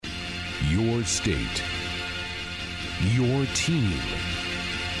Your state. Your team.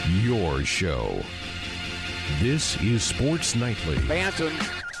 Your show. This is Sports Nightly. Banton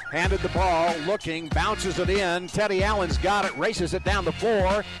handed the ball, looking, bounces it in. Teddy Allen's got it, races it down the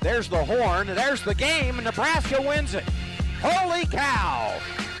floor. There's the horn. There's the game. Nebraska wins it. Holy cow!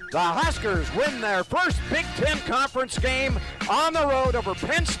 The Huskers win their first Big Ten Conference game on the road over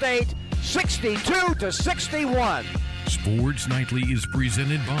Penn State, 62-61. Sports Nightly is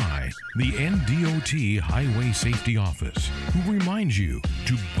presented by the NDOT Highway Safety Office, who reminds you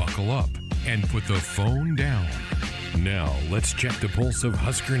to buckle up and put the phone down. Now, let's check the pulse of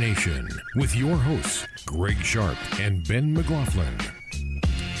Husker Nation with your hosts, Greg Sharp and Ben McLaughlin.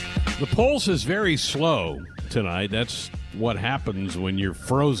 The pulse is very slow tonight. That's what happens when you're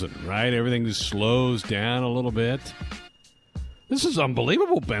frozen, right? Everything just slows down a little bit. This is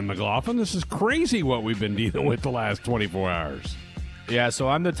unbelievable, Ben McLaughlin. This is crazy what we've been dealing with the last 24 hours. Yeah, so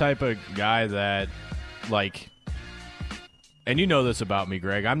I'm the type of guy that, and you know this about me,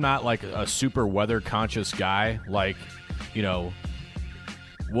 Greg, I'm not like a super weather-conscious guy.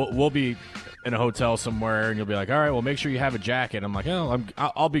 We'll be in a hotel somewhere, and you'll be like, all right, well, make sure you have a jacket. I'm like, oh,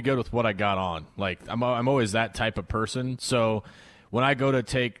 I'll be good with what I got on. I'm always that type of person. So when I go to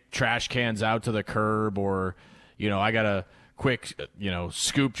take trash cans out to the curb, or, I got to quick,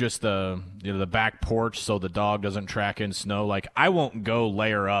 scoop just the back porch so the dog doesn't track in snow, I won't go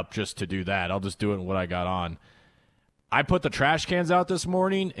layer up just to do that. I'll just do it in what I got on. I put the trash cans out this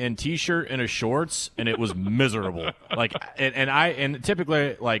morning in T-shirt and a shorts, and it was miserable. And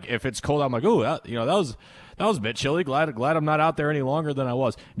typically, if it's cold, I'm like, oh, that was a bit chilly. Glad I'm not out there any longer than I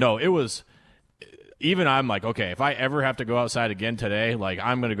was. No, it was. Even I'm like, okay, if I ever have to go outside again today,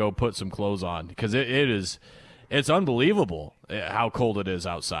 I'm gonna go put some clothes on, because it's unbelievable how cold it is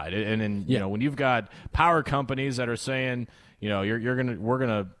outside. And when you've got power companies that are saying, we're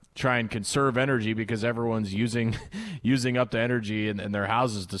gonna try and conserve energy because everyone's using up the energy in their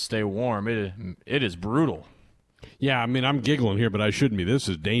houses to stay warm. It is brutal. Yeah, I mean, I'm giggling here, but I shouldn't be. This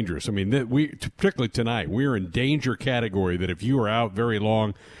is dangerous. I mean, particularly tonight, we're in danger category that if you are out very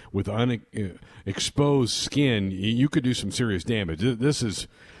long with exposed skin, you could do some serious damage.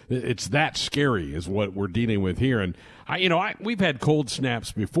 It's that scary is what we're dealing with here. And we've had cold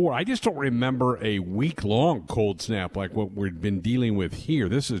snaps before. I just don't remember a week-long cold snap like what we've been dealing with here.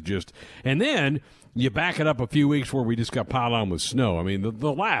 This is just, and then you back it up a few weeks where we just got piled on with snow. I mean,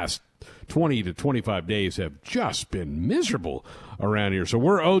 the last 20 to 25 days have just been miserable around here. So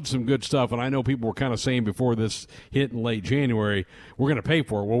we're owed some good stuff, and I know people were kind of saying before this hit in late January, we're going to pay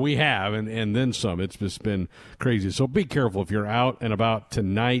for it. Well, we have, and then some. It's just been crazy. So be careful if you're out and about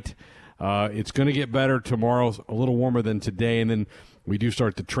tonight. It's going to get better. Tomorrow's a little warmer than today, and then we do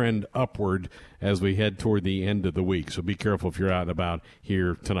start to trend upward as we head toward the end of the week. So be careful if you're out and about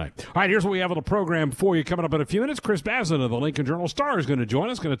here tonight. All right, here's what we have on the program for you coming up in a few minutes. Chris Bazin of the Lincoln Journal-Star is going to join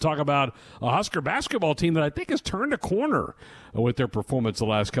us, going to talk about a Husker basketball team that I think has turned a corner with their performance the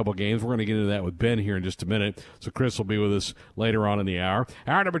last couple of games. We're going to get into that with Ben here in just a minute. So Chris will be with us later on in the hour.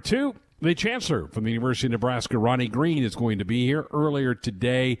 Hour number 2, the Chancellor from the University of Nebraska, Ronnie Green, is going to be here. Earlier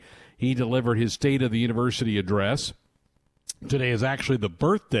today, he delivered his State of the University address. Today is actually the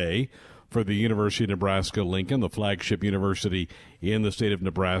birthday for the University of Nebraska-Lincoln, the flagship university in the state of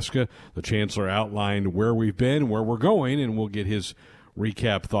Nebraska. The Chancellor outlined where we've been, where we're going, and we'll get his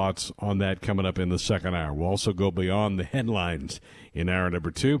recap thoughts on that coming up in the second hour. We'll also go beyond the headlines in hour number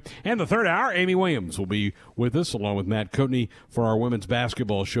 2. And the third hour, Amy Williams will be with us, along with Matt Coatney, for our women's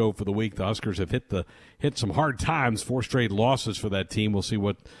basketball show for the week. The Huskers have hit some hard times, 4 straight losses for that team. We'll see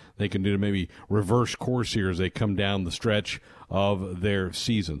what they can do to maybe reverse course here as they come down the stretch of their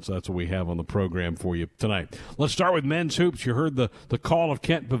season. So that's what we have on the program for you tonight. Let's start with men's hoops. You heard the call of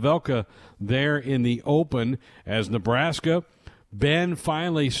Kent Pavelka there in the open as Nebraska, Ben,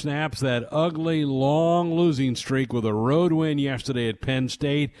 finally snaps that ugly, long losing streak with a road win yesterday at Penn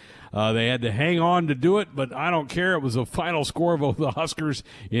State. They had to hang on to do it, but I don't care. It was a final score of the Huskers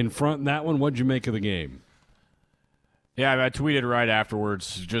in front in that one. What'd you make of the game? Yeah, I tweeted right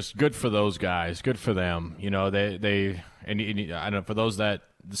afterwards. Just good for those guys. Good for them. They I don't know, for those that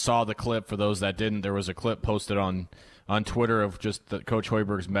saw the clip, for those that didn't, there was a clip posted on Twitter of just Coach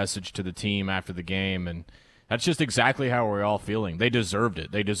Hoiberg's message to the team after the game, and that's just exactly how we're all feeling. They deserved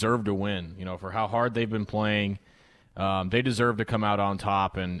it. They deserved to win. For how hard they've been playing, they deserve to come out on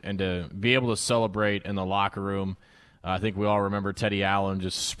top and to be able to celebrate in the locker room. I think we all remember Teddy Allen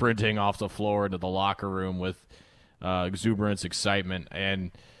just sprinting off the floor into the locker room with exuberance, excitement,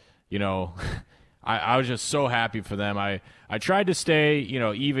 and I was just so happy for them. I tried to stay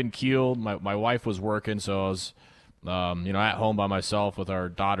even keeled. My wife was working, so I was at home by myself with our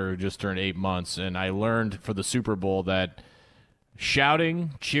daughter who just turned 8 months, and I learned for the Super Bowl that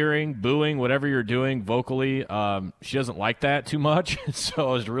shouting, cheering, booing, whatever you're doing vocally, she doesn't like that too much. So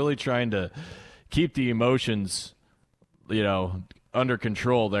I was really trying to keep the emotions, under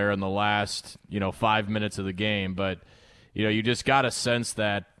control there in the last, 5 minutes of the game. But, you just got a sense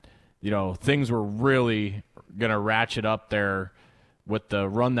that, things were really going to ratchet up there with the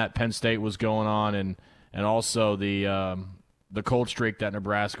run that Penn State was going on and also the cold streak that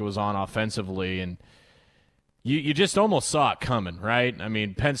Nebraska was on offensively. And you just almost saw it coming, right? I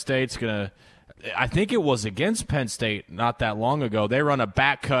mean, Penn State's going to – I think it was against Penn State not that long ago. They run a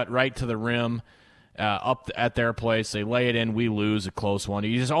back cut right to the rim up at their place. They lay it in. We lose a close one.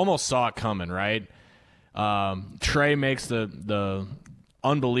 You just almost saw it coming, right? Trey makes the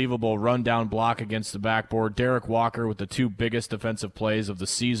unbelievable rundown block against the backboard. Derek Walker with the two biggest defensive plays of the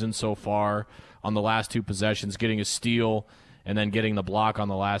season so far on the last two possessions, getting a steal and then getting the block on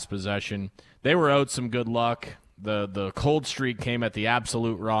the last possession. They were out some good luck. The cold streak came at the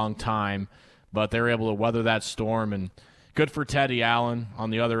absolute wrong time, but they were able to weather that storm. And good for Teddy Allen on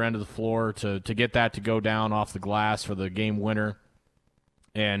the other end of the floor to get that to go down off the glass for the game winner.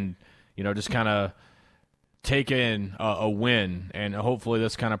 And, just kind of take in a win, and hopefully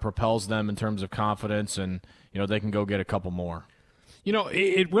this kind of propels them in terms of confidence, and they can go get a couple more.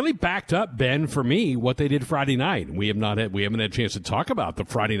 It really backed up, Ben, for me, what they did Friday night. We haven't had a chance to talk about the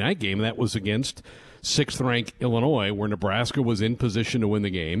Friday night game. That was against 6th-ranked Illinois, where Nebraska was in position to win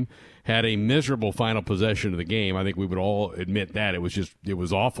the game, had a miserable final possession of the game. I think we would all admit that. It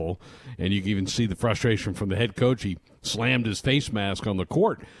was awful, and you can even see the frustration from the head coach. He slammed his face mask on the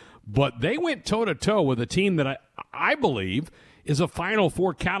court. But they went toe-to-toe with a team that I believe is a Final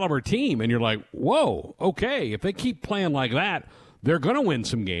Four caliber team. And you're like, whoa, okay, if they keep playing like that, they're going to win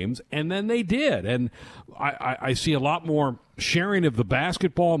some games. And then they did. And I see a lot more sharing of the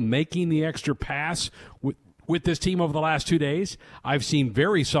basketball, making the extra pass with this team over the last 2 days. I've seen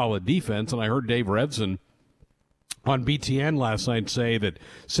very solid defense, and I heard Dave Revson on BTN last night say that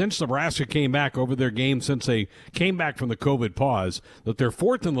since Nebraska came back over their game, since they came back from the COVID pause, that they're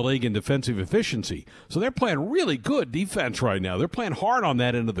fourth in the league in defensive efficiency. So they're playing really good defense right now. They're playing hard on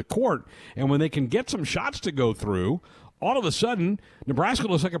that end of the court. And when they can get some shots to go through, all of a sudden, Nebraska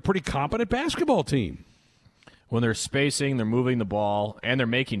looks like a pretty competent basketball team. When they're spacing, they're moving the ball, and they're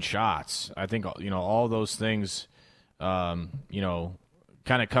making shots. I think, all those things, kind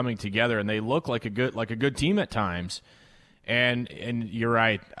of coming together, and they look like a good team at times. And you're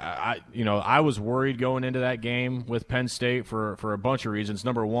right. I was worried going into that game with Penn State for a bunch of reasons.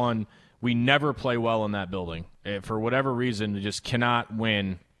 Number one, we never play well in that building. For whatever reason, they just cannot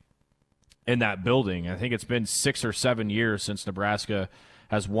win in that building. I think it's been 6 or 7 years since Nebraska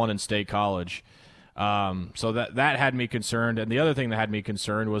has won in State College. So that had me concerned. And the other thing that had me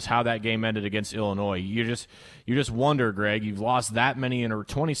concerned was how that game ended against Illinois. You just wonder, Greg, you've lost that many in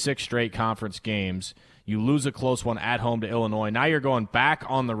 26 straight conference games. You lose a close one at home to Illinois. Now you're going back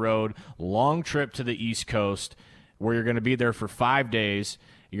on the road, long trip to the East Coast, where you're going to be there for 5 days.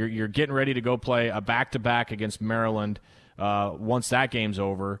 You're getting ready to go play a back-to-back against Maryland once that game's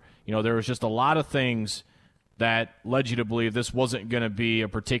over. There was just a lot of things that led you to believe this wasn't going to be a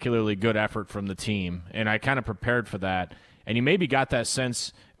particularly good effort from the team. And I kind of prepared for that. And you maybe got that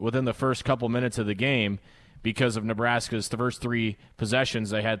sense within the first couple minutes of the game because of Nebraska's first 3 possessions.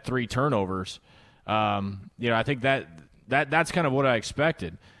 They had 3 turnovers. I think that's kind of what I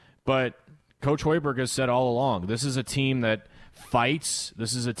expected. But Coach Hoiberg has said all along, this is a team that fights.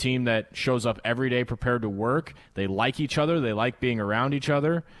 This is a team that shows up every day prepared to work. They like each other. They like being around each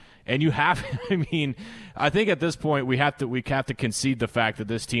other. And you have, I think at this point we have to concede the fact that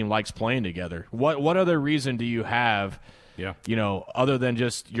this team likes playing together. What other reason do you have, other than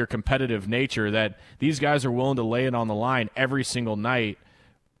just your competitive nature, that these guys are willing to lay it on the line every single night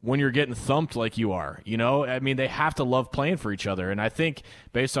when you're getting thumped like you are? They have to love playing for each other. And I think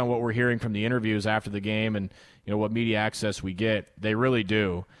based on what we're hearing from the interviews after the game and, what media access we get, they really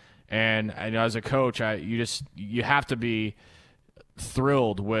do. And as a coach, you have to be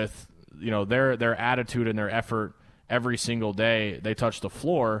thrilled with their attitude and their effort every single day they touch the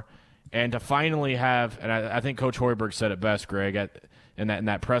floor, and to finally have, and I think Coach Hoiberg said it best, Greg, in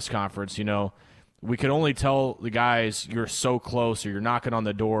that press conference. We could only tell the guys you're so close or you're knocking on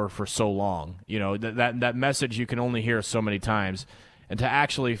the door for so long. That message you can only hear so many times, and to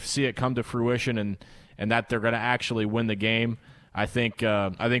actually see it come to fruition and that they're going to actually win the game, I think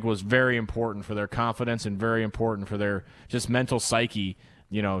was very important for their confidence and very important for their just mental psyche,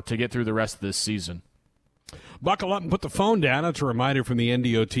 to get through the rest of this season. Buckle up and put the phone down. It's a reminder from the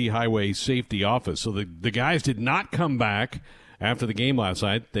NDOT Highway Safety Office. So the guys did not come back after the game last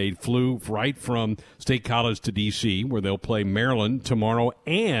night. They flew right from State College to D.C., where they'll play Maryland tomorrow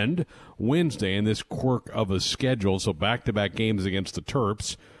and Wednesday in this quirk of a schedule. So back-to-back games against the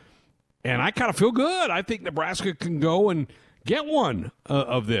Terps. And I kind of feel good. I think Nebraska can go and get one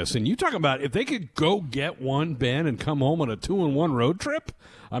of this. And you talk about if they could go get one, Ben, and come home on a 2-1 road trip,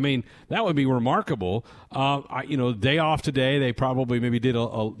 I mean, that would be remarkable. Day off today. They probably maybe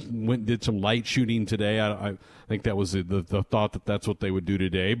did some light shooting today. I think that was the thought that that's what they would do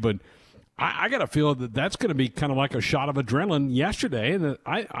today. But I got to feel that that's going to be kind of like a shot of adrenaline yesterday, and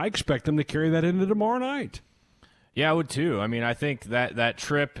I expect them to carry that into tomorrow night. Yeah, I would too. I mean, I think that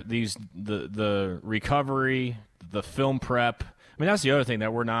trip, the recovery, the film prep. I mean, that's the other thing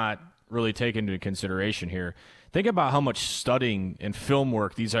that we're not really taking into consideration here. Think about how much studying and film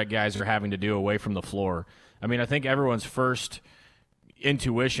work these guys are having to do away from the floor. I mean, I think everyone's first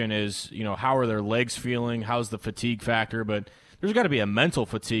intuition is, how are their legs feeling? How's the fatigue factor? But there's got to be a mental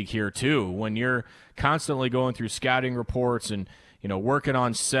fatigue here too when you're constantly going through scouting reports and, working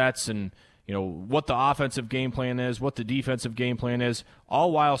on sets and, what the offensive game plan is, what the defensive game plan is,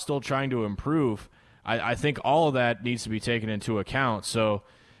 all while still trying to improve. I think all of that needs to be taken into account. So,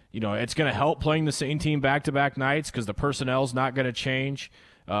 it's going to help playing the same team back-to-back nights because the personnel's not going to change.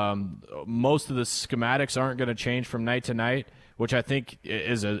 Most of the schematics aren't going to change from night to night, which I think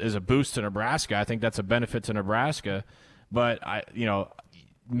is a boost to Nebraska. I think that's a benefit to Nebraska. But,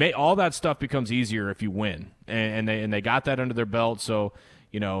 all that stuff becomes easier if you win. And they got that under their belt. So,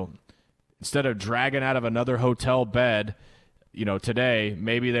 instead of dragging out of another hotel bed, today,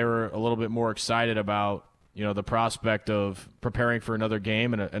 maybe they were a little bit more excited about, the prospect of preparing for another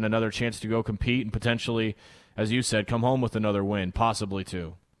game and another chance to go compete and potentially, as you said, come home with another win, possibly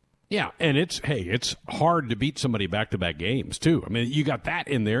two. Yeah, and it's hard to beat somebody back-to-back games, too. I mean, you got that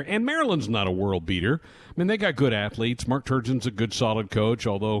in there, and Maryland's not a world beater. I mean, they got good athletes. Mark Turgeon's a good, solid coach,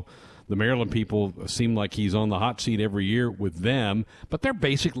 although the Maryland people seem like he's on the hot seat every year with them, but they're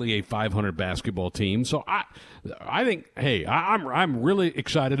basically a 500 basketball team. So I think, I'm really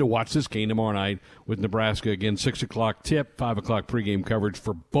excited to watch this game tomorrow night with Nebraska. Again, 6 o'clock tip, 5 o'clock pregame coverage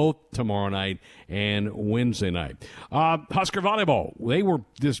for both tomorrow night and Wednesday night. Husker volleyball, they were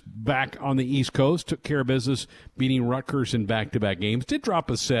just back on the East Coast, took care of business, beating Rutgers in back-to-back games. Did drop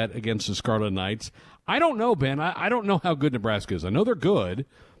a set against the Scarlet Knights. I don't know, Ben. I don't know how good Nebraska is. I know they're good,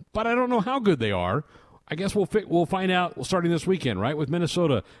 but I don't know how good they are. I guess we'll find out starting this weekend, right, with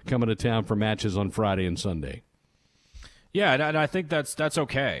Minnesota coming to town for matches on Friday and Sunday. Yeah, and I think that's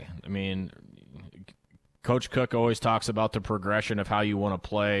okay. I mean, Coach Cook always talks about the progression of how you want to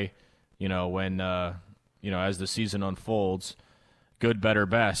play, when, as the season unfolds, good, better,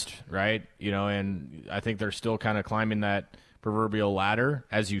 best, right? And I think they're still kind of climbing that proverbial ladder,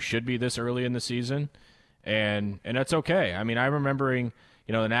 as you should be this early in the season, and that's okay. I mean, I'm remembering,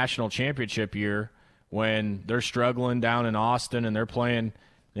 the national championship year when they're struggling down in Austin and they're playing,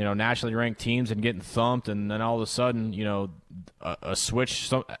 nationally ranked teams and getting thumped, and then all of a sudden, a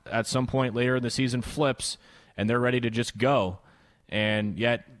switch at some point later in the season flips and they're ready to just go. And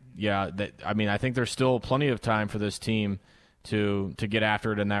yet, I think there's still plenty of time for this team to get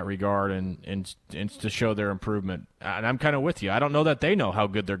after it in that regard and to show their improvement. And I'm kind of with you. I don't know that they know how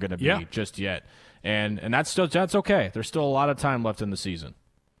good they're going to be just yet. And that's okay. There's still a lot of time left in the season.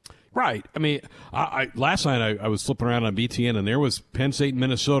 Right. I mean, last night I was flipping around on BTN, and there was Penn State and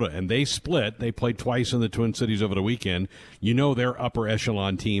Minnesota, and they split. They played twice in the Twin Cities over the weekend. They're upper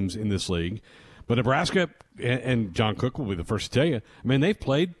echelon teams in this league. But Nebraska, and John Cook will be the first to tell you, I mean, they've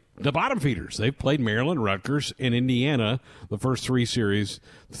played the bottom feeders. They've played Maryland, Rutgers, and Indiana the first three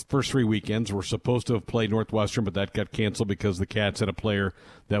weekends. We're supposed to have played Northwestern, but that got canceled because the Cats had a player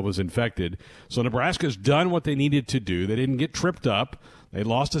that was infected. So Nebraska's done what they needed to do. They didn't get tripped up. They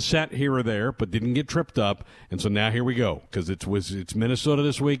lost a set here or there, but didn't get tripped up. And so now here we go, because it's Minnesota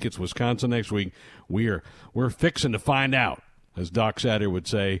this week. It's Wisconsin next week. We're fixing to find out, as Doc Satter would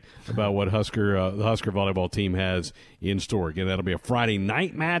say, about what the Husker volleyball team has in store. Again, that'll be a Friday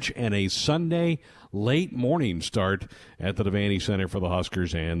night match and a Sunday late morning start at the Devaney Center for the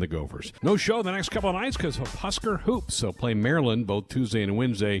Huskers and the Gophers. No show the next couple of nights because of Husker Hoops. So play Maryland both Tuesday and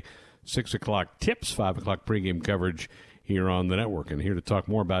Wednesday, 6 o'clock tips, 5 o'clock pregame coverage here on the network. And here to talk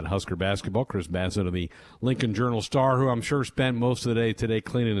more about Husker basketball, Chris Bassett of the Lincoln Journal-Star, who I'm sure spent most of the day today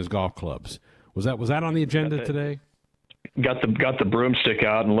cleaning his golf clubs. Was that on the agenda today? Got the broomstick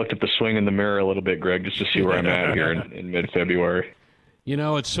out and looked at the swing in the mirror a little bit, Greg, just to see where I'm at here in mid-February.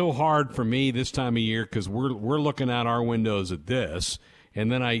 It's so hard for me this time of year because we're looking out our windows at this,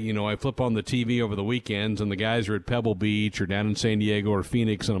 And then I flip on the TV over the weekends, and the guys are at Pebble Beach or down in San Diego or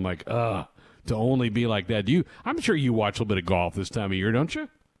Phoenix, and I'm like, to only be like that. I'm sure you watch a little bit of golf this time of year, don't you?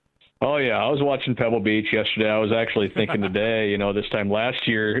 Oh, yeah. I was watching Pebble Beach yesterday. I was actually thinking today, this time last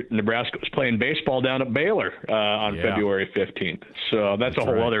year, Nebraska was playing baseball down at Baylor on February 15th. So that's a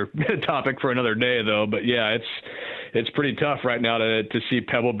whole other topic for another day, though. But, yeah, it's pretty tough right now to see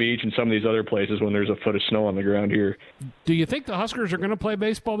Pebble Beach and some of these other places when there's a foot of snow on the ground here. Do you think the Huskers are going to play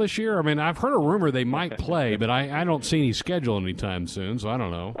baseball this year? I mean, I've heard a rumor they might play, but I don't see any schedule anytime soon, so I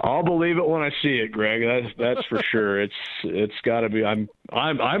don't know. I'll believe it when I see it, Greg. That's for sure. It's got to be. I'm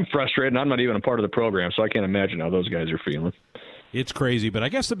frustrated, and I'm not even a part of the program, so I can't imagine how those guys are feeling. It's crazy, but I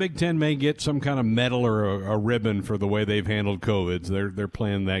guess the Big Ten may get some kind of medal or a ribbon for the way they've handled COVID. They're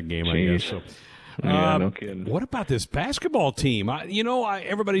playing that game, I guess. So. Yeah, no kidding. What about this basketball team?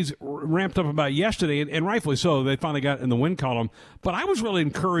 Everybody's ramped up about yesterday, and rightfully so. They finally got in the win column. But I was really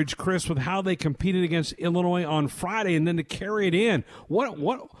encouraged, Chris, with how they competed against Illinois on Friday, and then to carry it in.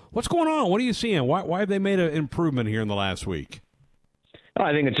 What's going on? What are you seeing? Why have they made an improvement here in the last week?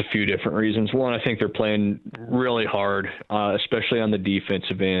 I think it's a few different reasons. One, I think they're playing really hard, especially on the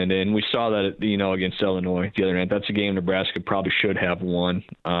defensive end. And we saw that, against Illinois the other night. That's a game Nebraska probably should have won,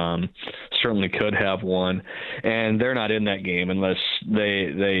 certainly could have won. And they're not in that game unless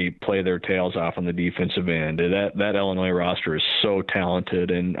they play their tails off on the defensive end. That Illinois roster is so talented.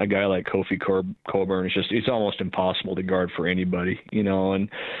 And a guy like Kofi Coburn, it's almost impossible to guard for anybody, And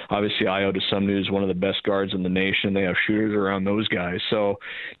obviously Ayo Dosunmu is one of the best guards in the nation. They have shooters around those guys. So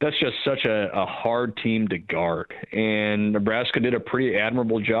that's just such a hard team to guard. And Nebraska did a pretty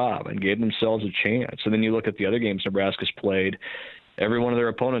admirable job and gave themselves a chance. And then you look at the other games Nebraska's played. Every one of their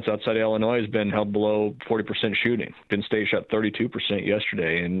opponents outside of Illinois has been held below 40% shooting. Penn State shot 32%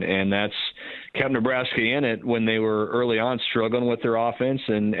 yesterday, and that's kept Nebraska in it when they were early on struggling with their offense,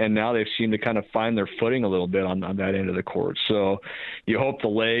 and now they've seemed to kind of find their footing a little bit on that end of the court. So you hope the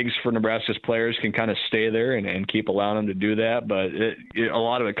legs for Nebraska's players can kind of stay there and keep allowing them to do that, but a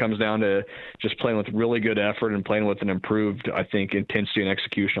lot of it comes down to just playing with really good effort and playing with an improved, I think, intensity and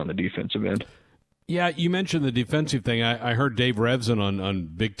execution on the defensive end. Yeah, you mentioned the defensive thing. I heard Dave Revson on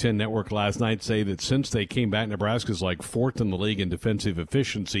Big Ten Network last night say that since they came back, Nebraska's like fourth in the league in defensive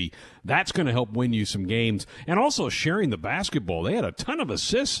efficiency. That's going to help win you some games. And also sharing the basketball. They had a ton of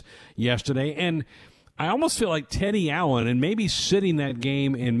assists yesterday. And I almost feel like Teddy Allen, and maybe sitting that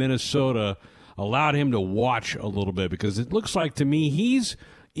game in Minnesota, allowed him to watch a little bit, because it looks like to me he's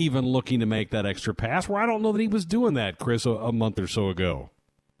even looking to make that extra pass, where I don't know that he was doing that, Chris, a month or so ago.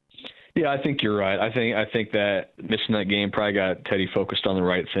 Yeah, I think you're right. I think that missing that game probably got Teddy focused on the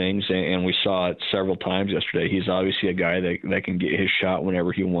right things, and we saw it several times yesterday. He's obviously a guy that can get his shot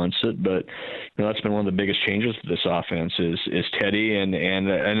whenever he wants it, but that's been one of the biggest changes to this offense is Teddy and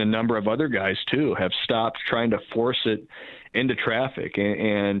a number of other guys too have stopped trying to force it into traffic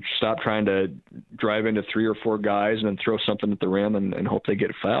and stop trying to drive into 3 or 4 guys and then throw something at the rim and hope they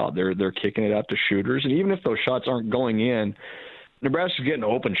get fouled. They're kicking it out to shooters, and even if those shots aren't going in, Nebraska's getting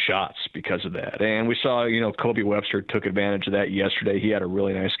open shots because of that. And we saw, Kobe Webster took advantage of that yesterday. He had a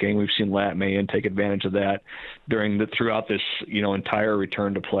really nice game. We've seen Lat Mayen take advantage of that throughout this, entire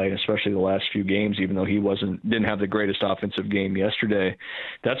return to play, especially the last few games, even though he didn't have the greatest offensive game yesterday.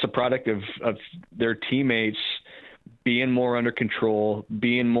 That's a product of their teammates being more under control,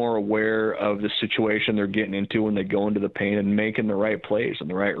 being more aware of the situation they're getting into when they go into the paint, and making the right plays and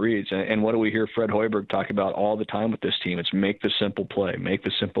the right reads. And what do we hear Fred Hoiberg talk about all the time with this team? It's make the simple play, make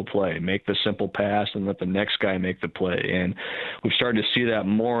the simple play, make the simple pass, and let the next guy make the play. And we've started to see that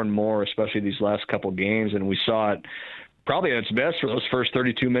more and more, especially these last couple games, and we saw it probably at its best for those first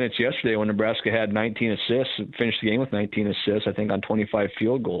 32 minutes yesterday when Nebraska had 19 assists, finished the game with 19 assists, I think, on 25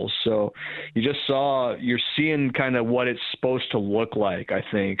 field goals. So you're seeing kind of what it's supposed to look like, I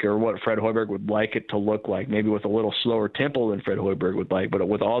think, or what Fred Hoiberg would like it to look like, maybe with a little slower tempo than Fred Hoiberg would like, but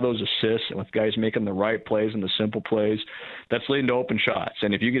with all those assists and with guys making the right plays and the simple plays, that's leading to open shots.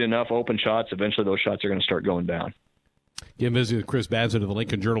 And if you get enough open shots, eventually those shots are going to start going down. Again, visiting with Chris Bazin of the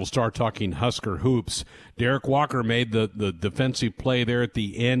Lincoln Journal-Star talking Husker hoops. Derek Walker made the defensive play there at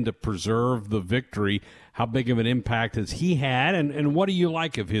the end to preserve the victory. How big of an impact has he had, and what do you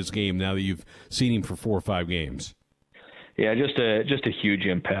like of his game now that you've seen him for 4 or 5 games? Yeah, just a huge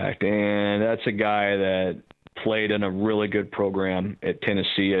impact, and that's a guy that played in a really good program at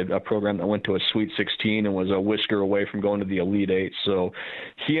Tennessee, a program that went to a Sweet 16 and was a whisker away from going to the Elite Eight. So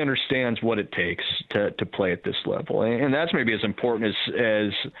he understands what it takes to play at this level. And that's maybe as important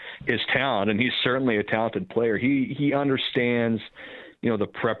as his talent, and he's certainly a talented player. He understands, the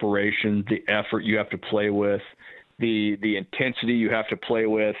preparation, the effort you have to play with, the intensity you have to play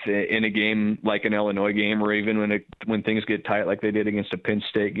with in a game like an Illinois game, or even when things get tight like they did against a Penn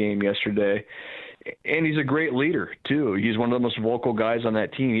State game yesterday. And he's a great leader too. He's one of the most vocal guys on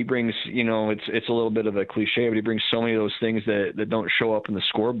that team. He brings, it's a little bit of a cliche, but he brings so many of those things that don't show up in the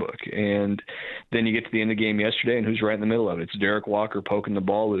scorebook. And then you get to the end of the game yesterday, and who's right in the middle of it? It's Derek Walker poking the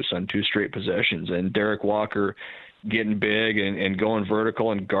ball loose on 2 straight possessions, and Derek Walker getting big and going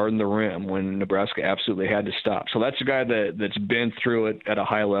vertical and guarding the rim when Nebraska absolutely had to stop. So that's a guy that's been through it at a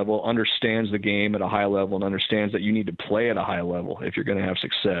high level, understands the game at a high level, and understands that you need to play at a high level if you're going to have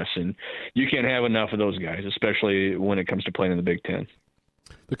success. And you can't have enough of those guys, especially when it comes to playing in the Big Ten.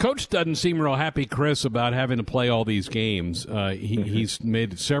 The coach doesn't seem real happy, Chris, about having to play all these games. He's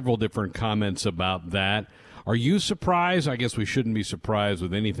made several different comments about that. Are you surprised? I guess we shouldn't be surprised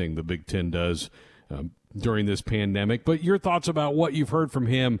with anything the Big Ten does during this pandemic, but your thoughts about what you've heard from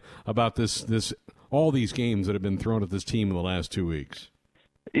him about this all these games that have been thrown at this team in the last 2 weeks.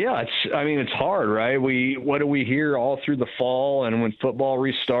 Yeah, it's hard, right? What do we hear all through the fall and when football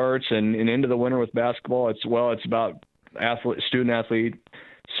restarts and into the winter with basketball? It's about student athlete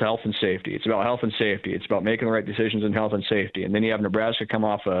health and safety. It's about health and safety. It's about making the right decisions in health and safety. And then you have Nebraska come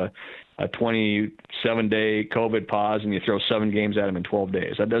off a 27-day COVID pause, and you throw 7 games at them in 12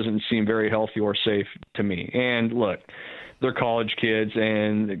 days. That doesn't seem very healthy or safe to me. And look, they're college kids,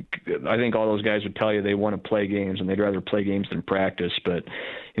 and I think all those guys would tell you they want to play games, and they'd rather play games than practice. But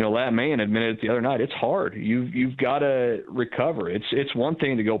Lat Mayen admitted it the other night. It's hard. You've got to recover. It's one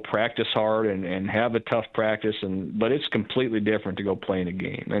thing to go practice hard and have a tough practice, but it's completely different to go play in a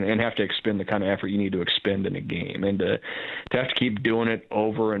game and have to expend the kind of effort you need to expend in a game, and to have to keep doing it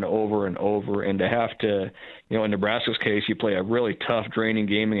over and over and over, and to have to, in Nebraska's case, you play a really tough, draining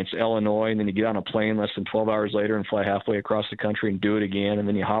game against Illinois, and then you get on a plane less than 12 hours later and fly halfway across the country and do it again, and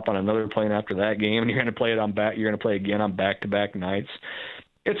then you hop on another plane after that game, and you're going to play again on back-to-back nights.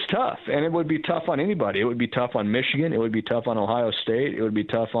 It's tough, and it would be tough on anybody. It would be tough on Michigan. It would be tough on Ohio State. It would be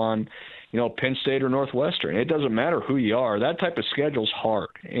tough on, Penn State or Northwestern. It doesn't matter who you are. That type of schedule's hard,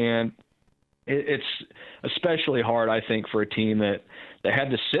 and it's especially hard, I think, for a team that had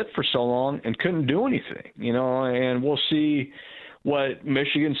to sit for so long and couldn't do anything, and we'll see what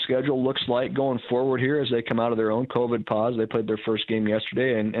Michigan's schedule looks like going forward here as they come out of their own COVID pause. They played their first game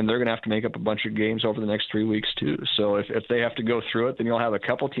yesterday, and they're going to have to make up a bunch of games over the next 3 weeks too. So if they have to go through it, then you'll have a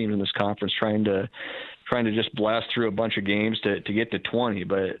couple teams in this conference trying to just blast through a bunch of games to get to 20.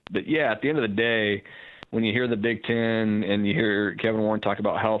 But yeah, at the end of the day, when you hear the Big Ten and you hear Kevin Warren talk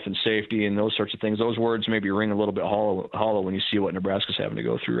about health and safety and those sorts of things, those words maybe ring a little bit hollow when you see what Nebraska's having to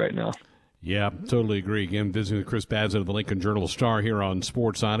go through right now. Yeah, totally agree. Again, visiting with Chris Bazin of the Lincoln Journal-Star here on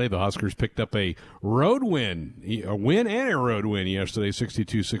Sports Sunday. The Huskers picked up a road win, a win and a road win yesterday,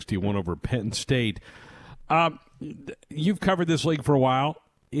 62-61 over Penn State. You've covered this league for a while.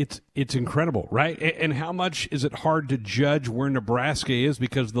 It's incredible, right? And how much is it hard to judge where Nebraska is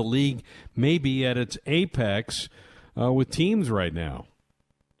because the league may be at its apex with teams right now?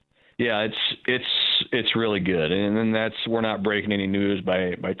 Yeah, it's really good, and then we're not breaking any news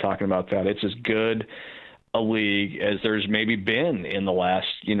by talking about that. It's as good a league as there's maybe been in the last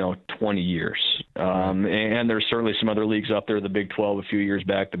 20 years, and there's certainly some other leagues up there. The Big 12 a few years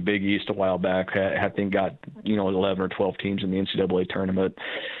back, the Big East a while back, I think got 11 or 12 teams in the NCAA tournament.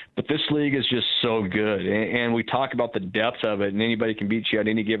 But this league is just so good, and we talk about the depth of it, and anybody can beat you at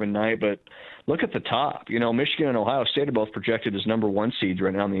any given night, but look at the top. Michigan and Ohio State are both projected as number 1 seeds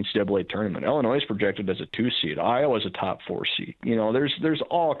right now in the NCAA tournament. Illinois is projected as a 2 seed. Iowa's a top 4 seed. There's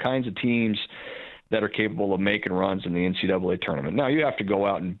all kinds of teams that are capable of making runs in the NCAA tournament. Now, you have to go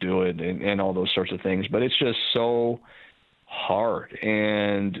out and do it and all those sorts of things, but it's just so hard.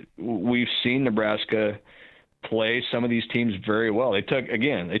 And we've seen Nebraska play some of these teams very well. They took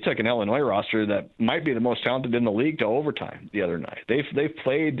an Illinois roster that might be the most talented in the league to overtime the other night. They've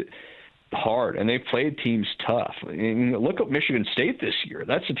played hard, and they've played teams tough. And look at Michigan State this year.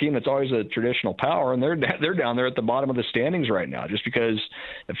 That's a team that's always a traditional power, and they're down there at the bottom of the standings right now, just because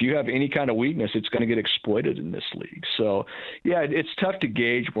if you have any kind of weakness, it's going to get exploited in this league. So, yeah, it's tough to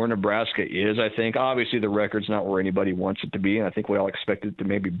gauge where Nebraska is, I think. Obviously, the record's not where anybody wants it to be, and I think we all expect it to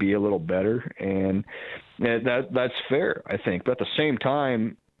maybe be a little better, and that's fair, I think. But at the same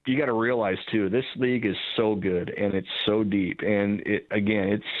time, you got to realize too, this league is so good and it's so deep, and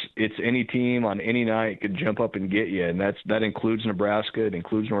it's any team on any night could jump up and get you, and that includes Nebraska, it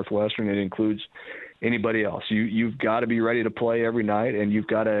includes Northwestern, it includes anybody else. You've got to be ready to play every night, and you've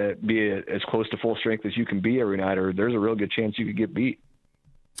got to be as close to full strength as you can be every night, or there's a real good chance you could get beat.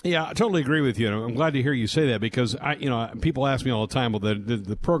 Yeah, I totally agree with you. I'm glad to hear you say that because people ask me all the time, well,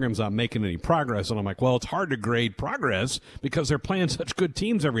 the program's not making any progress, and I'm like, well, it's hard to grade progress because they're playing such good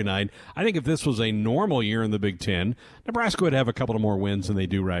teams every night. I think if this was a normal year in the Big Ten, Nebraska would have a couple of more wins than they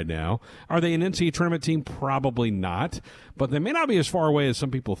do right now. Are they an NCAA tournament team? Probably not, but they may not be as far away as some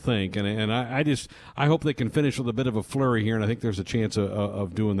people think. And I hope they can finish with a bit of a flurry here, and I think there's a chance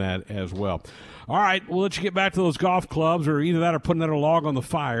of doing that as well. All right, we'll let you get back to those golf clubs, or either that or putting another log on the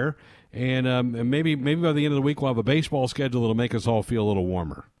fire. And maybe by the end of the week we'll have a baseball schedule that'll make us all feel a little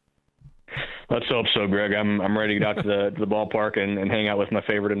warmer. Let's hope so, Greg. I'm ready to get out to the ballpark and hang out with my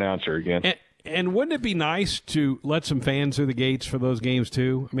favorite announcer again. And wouldn't it be nice to let some fans through the gates for those games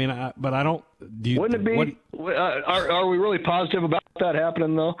too? I mean, but I don't. Wouldn't it be? Are we really positive about that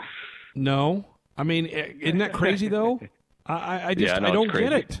happening though? No. I mean, isn't that crazy though? I don't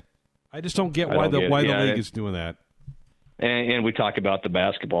get it. I just don't get why the league is doing that. And we talk about the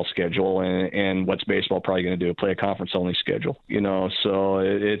basketball schedule and what's baseball probably going to do, play a conference-only schedule, So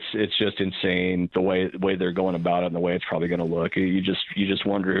it's just insane the way they're going about it and the way it's probably going to look. You just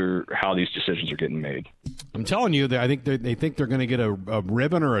wonder how these decisions are getting made. I'm telling you, I think they think they're going to get a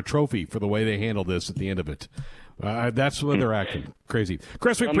ribbon or a trophy for the way they handle this at the end of it. That's what they're acting crazy.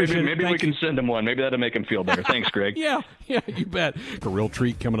 Chris, we appreciate it. Maybe we can send them one. Maybe that'll make them feel better. Thanks, Greg. Yeah, you bet. A real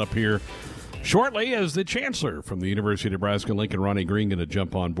treat coming up here shortly as the chancellor from the University of Nebraska-Lincoln, Ronnie Green, going to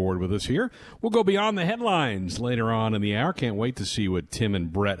jump on board with us here. We'll go beyond the headlines later on in the hour. Can't wait to see what Tim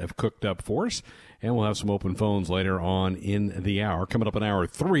and Brett have cooked up for us. And we'll have some open phones later on in the hour. Coming up in hour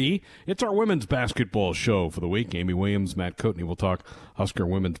 3, it's our women's basketball show for the week. Amy Williams, Matt Coatney will talk Husker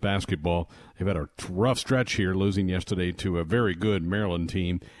women's basketball. They've had a rough stretch here, losing yesterday to a very good Maryland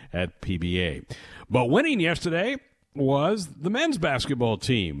team at PBA. But winning yesterday was the men's basketball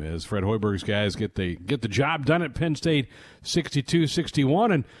team as Fred Hoiberg's guys get the job done at Penn State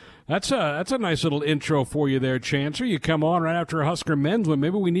 62-61. And that's a nice little intro for you there, Chancellor. You come on right after a Husker men's win.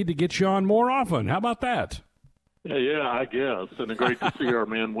 Maybe we need to get you on more often. How about that? Yeah, I guess. And great to see our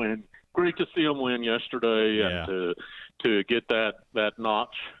men win. Great to see them win yesterday and to get that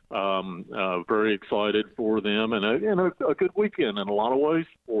notch. Very excited for them and a good weekend in a lot of ways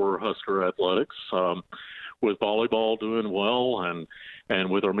for Husker athletics. With volleyball doing well and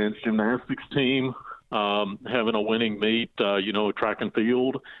with our men's gymnastics team having a winning meet, track and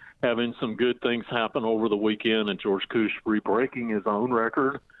field, having some good things happen over the weekend, and George Kushbury breaking his own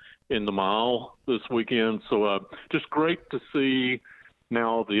record in the mile this weekend. So just great to see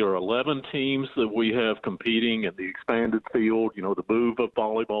now there are 11 teams that we have competing in the expanded field, the move of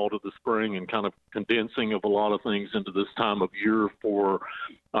volleyball to the spring and kind of condensing of a lot of things into this time of year for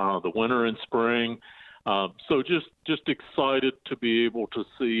the winter and spring. So just excited to be able to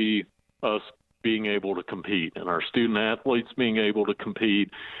see us being able to compete and our student athletes being able to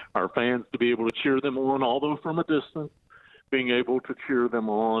compete, our fans to be able to cheer them on, although from a distance, being able to cheer them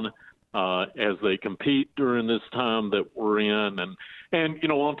on as they compete during this time that we're in.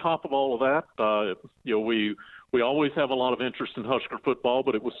 And on top of all of that, we always have a lot of interest in Husker football,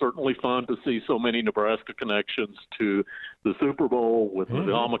 but it was certainly fun to see so many Nebraska connections to the Super Bowl with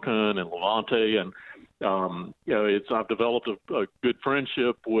Ndamukong and Levante. And, I've developed a good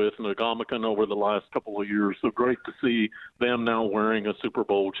friendship with Ndamukong over the last couple of years. So great to see them now wearing a Super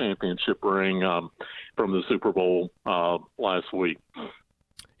Bowl championship ring from the Super Bowl last week.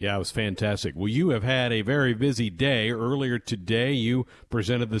 Yeah, it was fantastic. Well, you have had a very busy day. Earlier today, you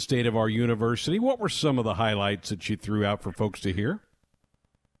presented the state of our university. What were some of the highlights that you threw out for folks to hear?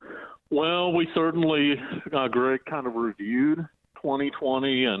 Well, we certainly, Greg, kind of reviewed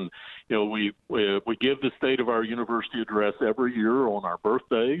 2020, and we give the state of our university address every year on our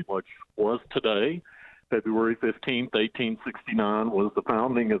birthday, which was today. February 15th, 1869 was the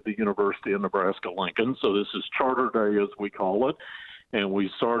founding of the University of Nebraska-Lincoln. So this is Charter Day, as we call it. And we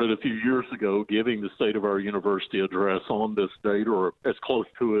started a few years ago giving the state of our university address on this date, or as close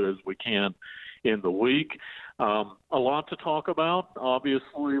to it as we can in the week. A lot to talk about,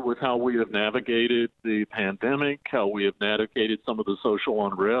 obviously, with how we have navigated the pandemic, how we have navigated some of the social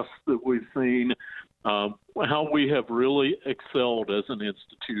unrest that we've seen, how we have really excelled as an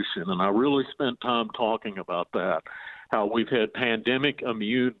institution. And I really spent time talking about that, how we've had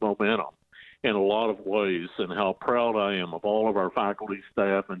pandemic-immune momentum in a lot of ways, and how proud I am of all of our faculty,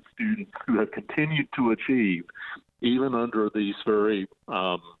 staff, and students who have continued to achieve, even under these very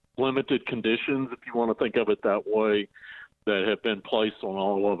limited conditions, if you want to think of it that way, that have been placed on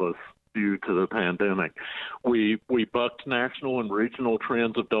all of us due to the pandemic. We bucked national and regional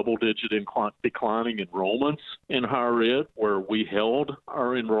trends of double-digit declining enrollments in higher ed, where we held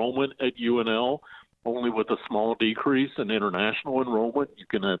our enrollment at UNL only with a small decrease in international enrollment. You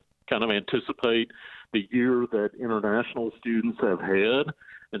can kind of anticipate the year that international students have had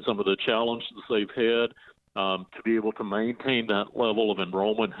and some of the challenges they've had. To be able to maintain that level of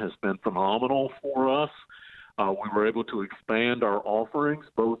enrollment has been phenomenal for us. We were able to expand our offerings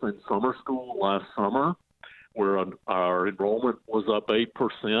both in summer school last summer, where our enrollment was up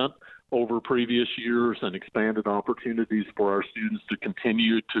 8% over previous years, and expanded opportunities for our students to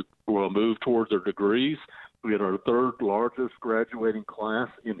continue to move towards their degrees. We had our third largest graduating class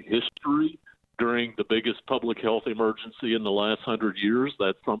in history during the biggest public health emergency in the last 100 years.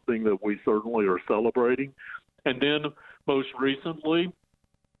 That's something that we certainly are celebrating. And then most recently,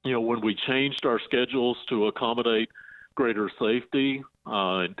 when we changed our schedules to accommodate greater safety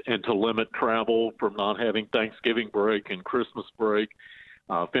and to limit travel from not having Thanksgiving break and Christmas break,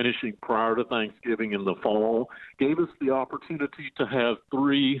 finishing prior to Thanksgiving in the fall, gave us the opportunity to have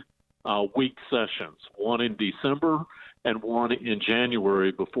 3 week sessions, one in December and one in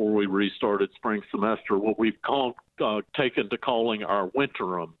January before we restarted spring semester, what we've taken to calling our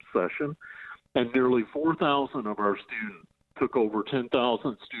winterim session. And nearly 4,000 of our students took over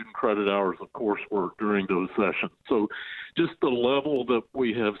 10,000 student credit hours of coursework during those sessions. So just the level that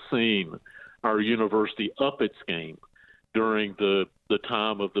we have seen our university up its game during the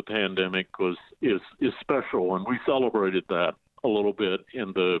time of the pandemic is special, and we celebrated that a little bit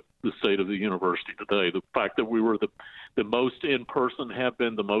in the state of the university today. The fact that we were the most in-person, have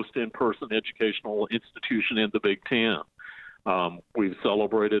been the most in-person educational institution in the Big Ten. We've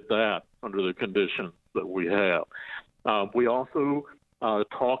celebrated that under the conditions that we have. We also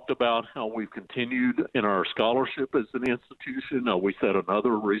talked about how we've continued in our scholarship as an institution. We set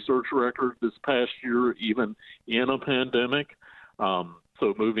another research record this past year, even in a pandemic.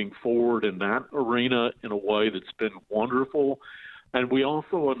 So moving forward in that arena in a way that's been wonderful. And we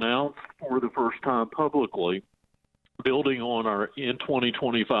also announced for the first time publicly, building on our in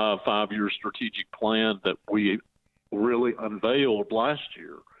 2025 5-year strategic plan that we really unveiled last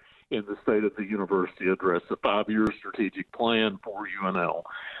year in the State of the University Address, a 5-year strategic plan for UNL.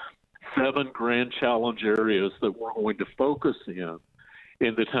 7 grand challenge areas that we're going to focus in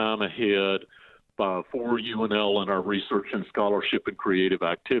the time ahead for UNL and our research and scholarship and creative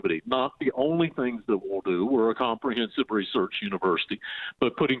activity. Not the only things that we'll do. We're a comprehensive research university,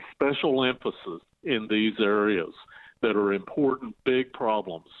 but putting special emphasis in these areas that are important, big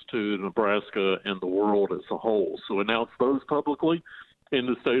problems to Nebraska and the world as a whole. So announce those publicly in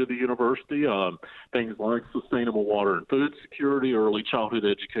the state of the university, things like sustainable water and food security, early childhood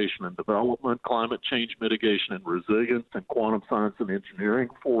education and development, climate change mitigation and resilience, and quantum science and engineering,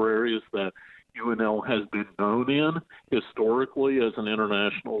 4 areas that UNL has been known in historically as an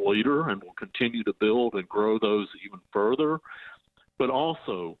international leader, and will continue to build and grow those even further. But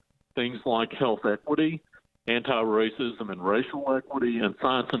also things like health equity, anti-racism and racial equity, and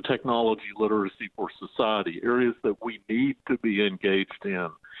science and technology literacy for society, areas that we need to be engaged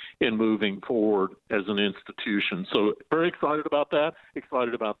in moving forward as an institution. So very excited about that,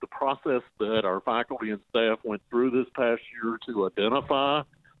 excited about the process that our faculty and staff went through this past year to identify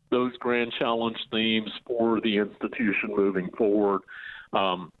those grand challenge themes for the institution moving forward.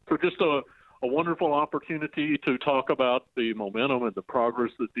 So just a wonderful opportunity to talk about the momentum and the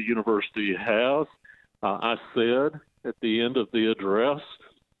progress that the university has. I said at the end of the address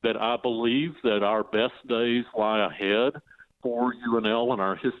that I believe that our best days lie ahead for UNL, and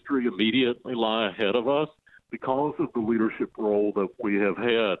our history immediately lie ahead of us because of the leadership role that we have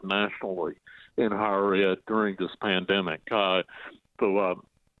had nationally in higher ed during this pandemic.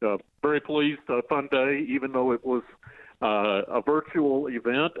 Very pleased, a fun day, even though it was a virtual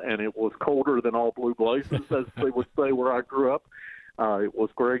event and it was colder than all blue blazes, as they would say where I grew up. It was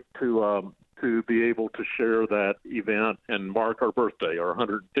great to be able to share that event and mark our birthday, our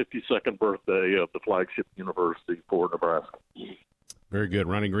 152nd birthday of the flagship university for Nebraska. Very good.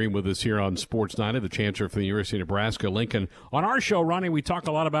 Ronnie Green with us here on Sports Night, the Chancellor for the University of Nebraska-Lincoln. On our show, Ronnie, we talk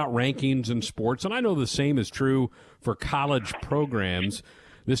a lot about rankings in sports, and I know the same is true for college programs.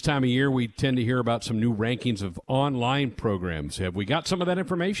 This time of year, we tend to hear about some new rankings of online programs. Have we got some of that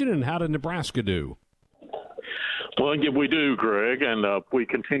information, and how did Nebraska do? Well, yeah, we do, Greg, and we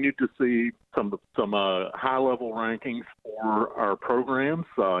continue to see some high-level rankings for our programs,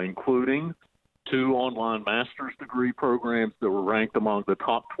 including 2 online master's degree programs that were ranked among the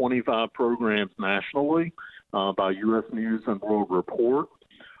top 25 programs nationally by U.S. News and World Report.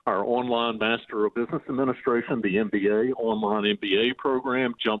 Our online Master of Business Administration, the MBA, online MBA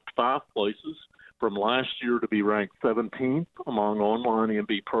program, jumped 5 places from last year to be ranked 17th among online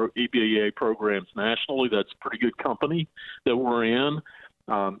MBA programs nationally. That's pretty good company that we're in.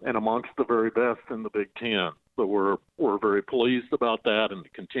 and amongst the very best in the Big Ten. So we're very pleased about that and the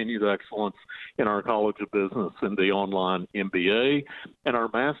continued excellence in our College of Business and the online MBA. And our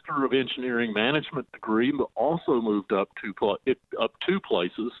Master of Engineering Management degree also moved up two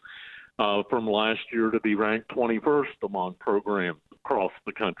places from last year to be ranked 21st among programs across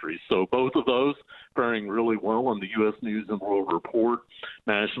the country. So both of those faring really well in the U.S. News and World Report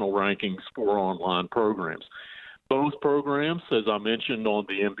national rankings for online programs. Both programs, as I mentioned on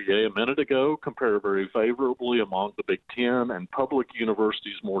the MBA a minute ago, compare very favorably among the Big Ten and public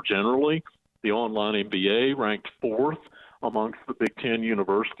universities more generally. The online MBA ranked 4th amongst the Big Ten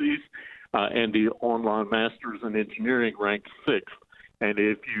universities, and the online Masters in Engineering ranked 6th. And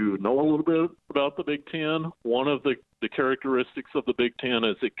if you know a little bit about the Big Ten, one of the characteristics of the Big Ten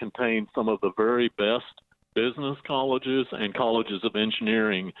is it contains some of the very best business colleges and colleges of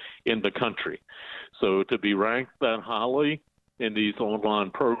engineering in the country. So to be ranked that highly in these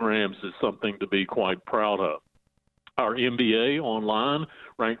online programs is something to be quite proud of. Our MBA online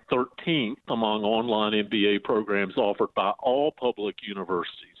ranked 13th among online MBA programs offered by all public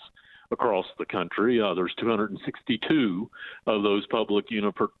universities across the country. There's 262 of those public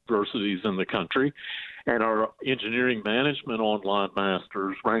universities in the country. And our engineering management online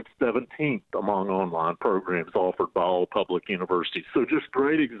masters ranked 17th among online programs offered by all public universities. So just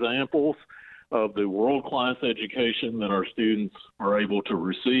great examples of the world-class education that our students are able to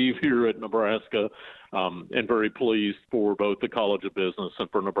receive here at Nebraska, and very pleased for both the College of Business and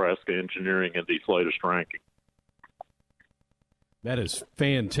for Nebraska Engineering in these latest rankings. That is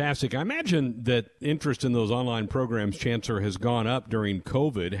fantastic. I imagine that interest in those online programs, Chancellor, has gone up during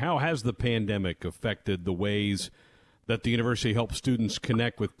COVID. How has the pandemic affected the ways that the university helps students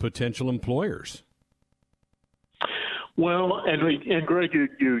connect with potential employers? Well, and Greg,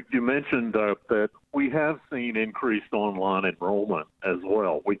 you mentioned that we have seen increased online enrollment as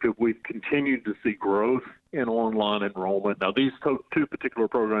well. We've continued to see growth in online enrollment. Now, these two particular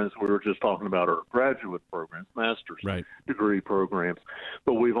programs we were just talking about are graduate programs, master's degree programs,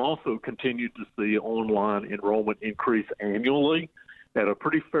 but we've also continued to see online enrollment increase annually at a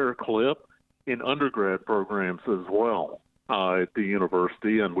pretty fair clip in undergrad programs as well. At the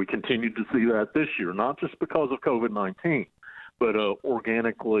university, and we continue to see that this year, not just because of COVID-19, but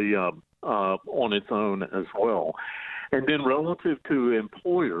organically on its own as well. And then relative to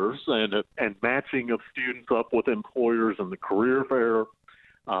employers and matching of students up with employers in the career fair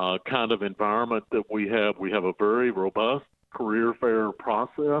kind of environment that we have a very robust career fair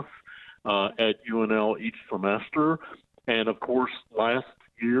process at UNL each semester. And of course, last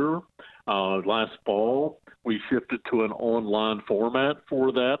fall, we shifted to an online format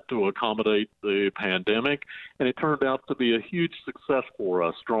for that to accommodate the pandemic, and it turned out to be a huge success for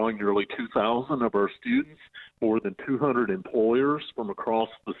us, drawing nearly 2,000 of our students, more than 200 employers from across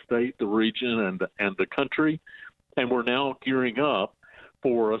the state, the region, and the country. And we're now gearing up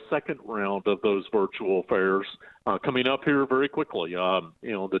for a second round of those virtual fairs coming up here very quickly,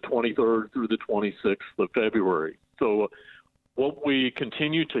 the 23rd through the 26th of February. So what we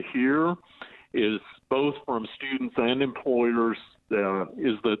continue to hear is both from students and employers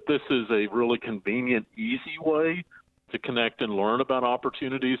is that this is a really convenient, easy way to connect and learn about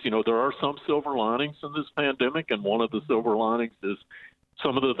opportunities. There are some silver linings in this pandemic, and one of the silver linings is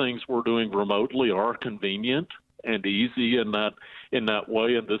some of the things we're doing remotely are convenient and easy in that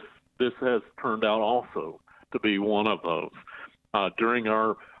way, and this has turned out also to be one of those. During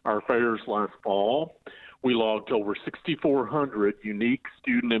our fairs last fall, we logged over 6,400 unique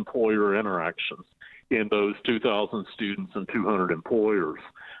student-employer interactions in those 2,000 students and 200 employers.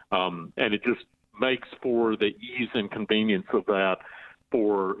 And it just makes for the ease and convenience of that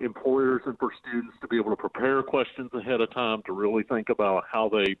for employers and for students to be able to prepare questions ahead of time, to really think about how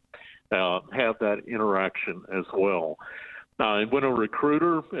they have that interaction as well. And when a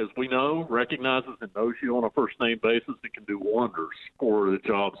recruiter, as we know, recognizes and knows you on a first-name basis, it can do wonders for the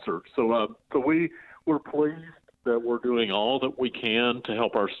job search. So we're pleased that we're doing all that we can to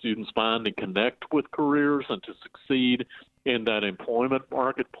help our students find and connect with careers and to succeed in that employment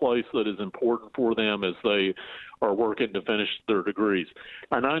marketplace that is important for them as they are working to finish their degrees.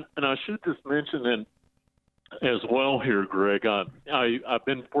 And I should just mention, and as well here, Greg, I've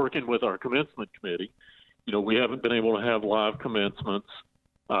been working with our commencement committee. We haven't been able to have live commencements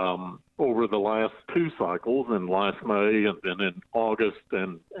over the last two cycles, in last May and then in August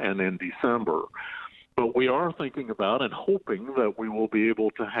and in December. But we are thinking about and hoping that we will be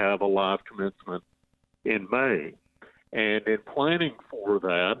able to have a live commencement in May. And in planning for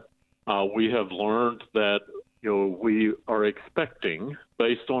that, we have learned that we are expecting,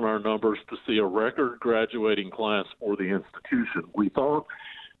 based on our numbers, to see a record graduating class for the institution. We thought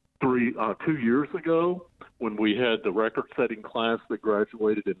 2 years ago, when we had the record-setting class that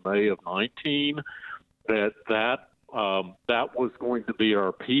graduated in May of 19, that was going to be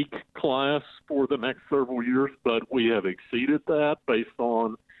our peak class for the next several years, but we have exceeded that based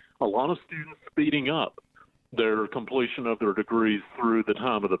on a lot of students speeding up their completion of their degrees through the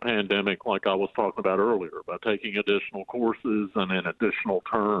time of the pandemic, like I was talking about earlier, by taking additional courses and in additional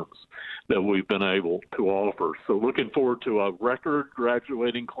terms that we've been able to offer. So looking forward to a record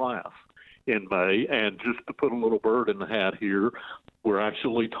graduating class in May. And just to put a little bird in the hat here, we're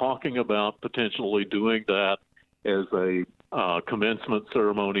actually talking about potentially doing that as a commencement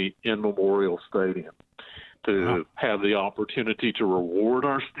ceremony in Memorial Stadium to have the opportunity to reward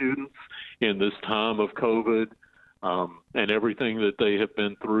our students in this time of COVID and everything that they have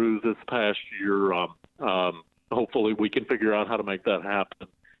been through this past year. Hopefully we can figure out how to make that happen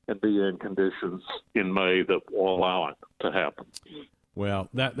and be in conditions in May that will allow it to happen. Well,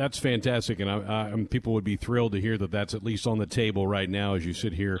 that's fantastic, and people would be thrilled to hear that that's at least on the table right now as you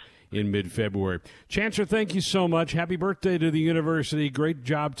sit here in mid-February. Chancellor, thank you so much. Happy birthday to the university. Great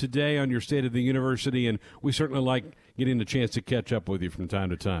job today on your State of the University, and we certainly like getting the chance to catch up with you from time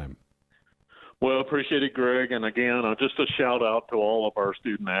to time. Well, appreciate it, Greg. And again, just a shout out to all of our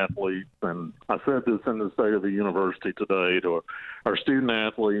student athletes. And I said this in the State of the University today to our student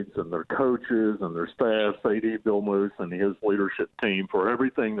athletes and their coaches and their staff, A.D. Bill Moose and his leadership team, for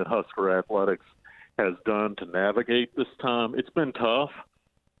everything that Husker Athletics has done to navigate this time. It's been tough.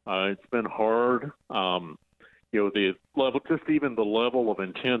 It's been hard. The level, just even the level of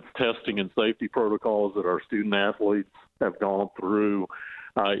intense testing and safety protocols that our student athletes have gone through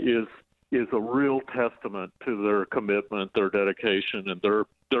is a real testament to their commitment, their dedication, and their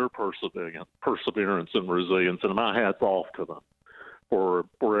perseverance and resilience. And my hat's off to them for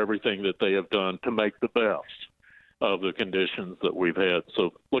everything that they have done to make the best of the conditions that we've had.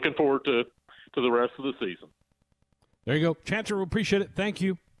 So looking forward to the rest of the season. There you go. Chancellor, we appreciate it. Thank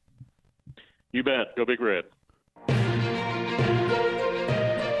you. You bet. Go Big Red. It's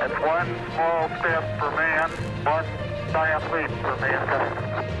one small step for man, one giant leap for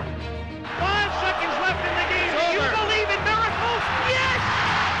mankind. 5 seconds left in the game. Do you believe in miracles?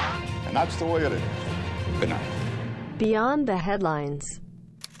 Yes! And that's the way it is. Good night. Beyond the headlines.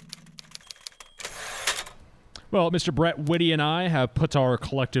 Well, Mr. Brett Whitty and I have put our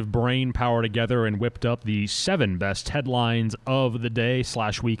collective brain power together and whipped up the 7 best headlines of the day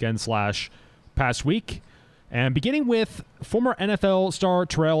 / weekend / past week. And beginning with former NFL star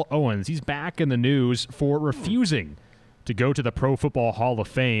Terrell Owens. He's back in the news for refusing to go to the Pro Football Hall of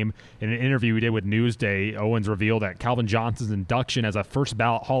Fame. In an interview he did with Newsday, Owens revealed that Calvin Johnson's induction as a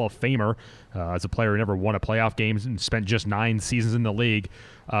first-ballot Hall of Famer, as a player who never won a playoff game and spent just 9 seasons in the league.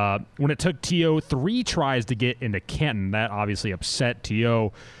 When it took T.O. 3 tries to get into Canton, that obviously upset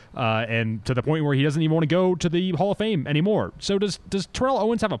T.O., and to the point where he doesn't even want to go to the Hall of Fame anymore. So does Terrell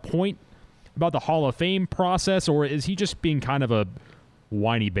Owens have a point about the Hall of Fame process, or is he just being kind of a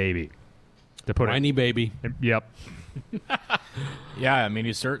whiny baby? Whiny baby. Yep. Yeah, I mean,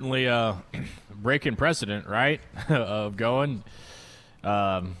 he's certainly breaking precedent, right? Of going.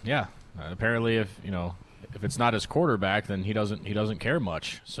 Apparently, if it's not his quarterback, then he doesn't care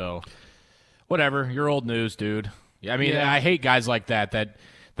much. So, whatever. You're old news, dude. I mean, I hate guys like that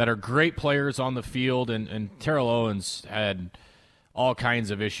are great players on the field, and Terrell Owens had all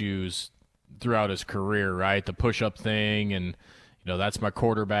kinds of issues throughout his career, right? The push-up thing, and that's my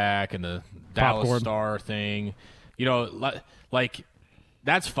quarterback, and the Dallas Star thing. Like,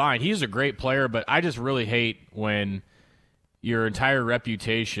 that's fine. He's a great player, but I just really hate when your entire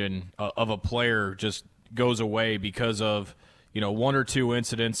reputation of a player just goes away because of, 1 or 2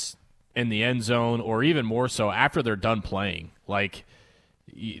 incidents in the end zone, or even more so after they're done playing. Like,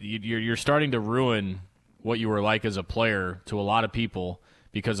 you're starting to ruin what you were like as a player to a lot of people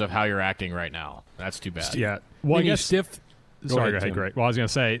because of how you're acting right now. That's too bad. Yeah. Well, I guess stiff. Sorry, go ahead, Greg. Well, I was going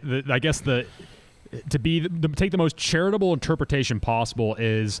to say, take the most charitable interpretation possible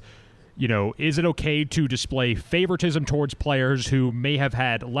is, is it okay to display favoritism towards players who may have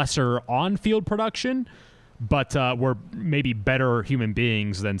had lesser on-field production, but were maybe better human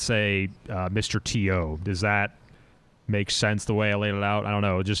beings than, say, Mr. T.O.? Does that make sense the way I laid it out? I don't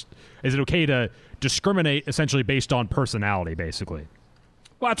know. Just, is it okay to discriminate essentially based on personality, basically?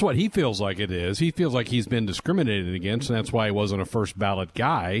 Well, that's what he feels like it is. He feels like he's been discriminated against, and that's why he wasn't a first-ballot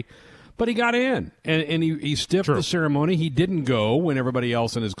guy. but he got in, and he stiffed the ceremony. He didn't go when everybody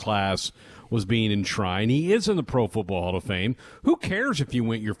else in his class was being enshrined. He is in the Pro Football Hall of Fame. Who cares if you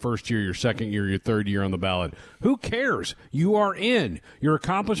went your first year, your second year, your third year on the ballot? Who cares? You are in. Your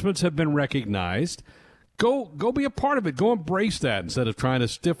accomplishments have been recognized. Go be a part of it. Go embrace that instead of trying to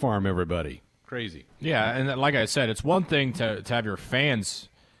stiff arm everybody. Crazy. Yeah, and like I said, it's one thing to have your fans,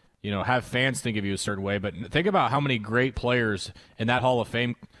 have fans think of you a certain way, but think about how many great players in that Hall of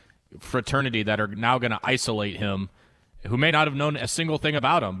Fame fraternity that are now going to isolate him, who may not have known a single thing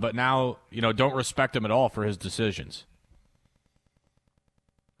about him, but now, don't respect him at all for his decisions.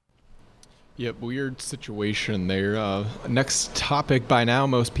 Yep, weird situation there. Next topic. By now,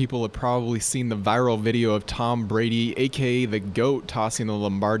 most people have probably seen the viral video of Tom Brady, a.k.a. the GOAT, tossing the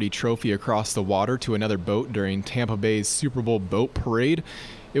Lombardi Trophy across the water to another boat during Tampa Bay's Super Bowl boat parade.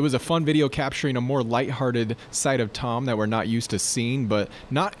 It was a fun video capturing a more lighthearted side of Tom that we're not used to seeing, but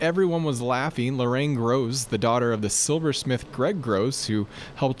not everyone was laughing. Lorraine Groves, the daughter of the silversmith Greg Groves, who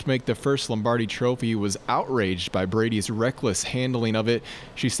helped make the first Lombardi Trophy, was outraged by Brady's reckless handling of it.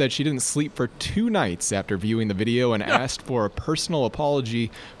 She said she didn't sleep for 2 nights after viewing the video and asked for a personal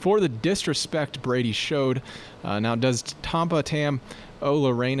apology for the disrespect Brady showed. Now, does Tam owe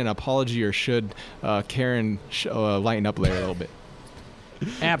Lorraine an apology, or should Karen lighten up there a little bit?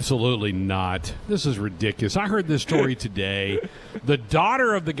 Absolutely not. This is ridiculous. I heard this story today. The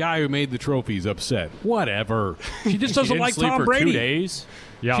daughter of the guy who made the trophy is upset. Whatever. She just doesn't like Tom Brady. 2 days.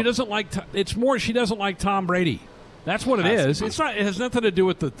 Yeah. She doesn't like. It's more she doesn't like Tom Brady. That's what it is. It's not. It has nothing to do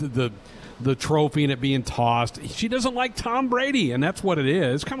with the trophy and it being tossed. She doesn't like Tom Brady, and that's what it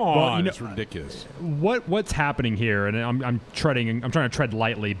is. Come on, it's ridiculous. What's happening here? And I'm trying to tread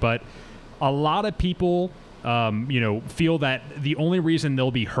lightly, but a lot of people feel that the only reason they'll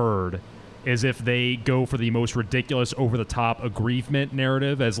be heard is if they go for the most ridiculous, over-the-top aggrievement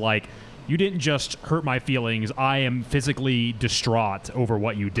narrative, as like, you didn't just hurt my feelings, I am physically distraught over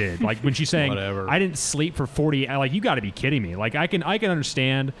what you did. Like when she's saying, I didn't sleep for 40, like, you got to be kidding me. Like I can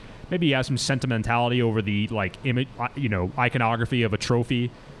understand maybe you have some sentimentality over the like image, iconography of a trophy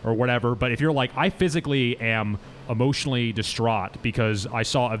or whatever, but if you're like, I physically am emotionally distraught because I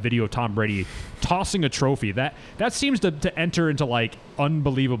saw a video of Tom Brady tossing a trophy, that seems to enter into like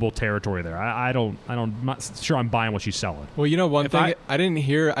unbelievable territory there. I'm not sure I'm buying what she's selling. Well, one thing I didn't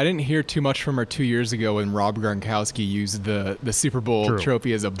hear too much from her 2 years ago when Rob Gronkowski used the Super Bowl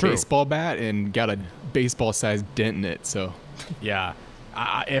trophy as a baseball bat and got a baseball-sized dent in it. So yeah,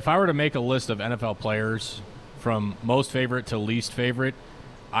 if I were to make a list of NFL players from most favorite to least favorite,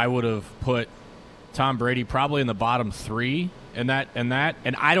 I would have put Tom Brady probably in the bottom 3 and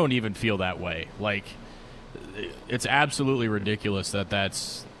I don't even feel that way. Like, it's absolutely ridiculous that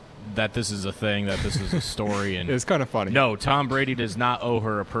this is a thing, that this is a story, and it's kind of funny. No, Tom Brady does not owe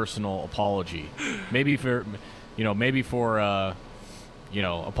her a personal apology. Maybe for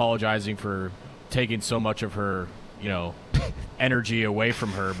apologizing for taking so much of her energy away from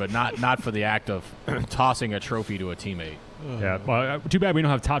her, but not for the act of tossing a trophy to a teammate. Yeah, well, too bad we don't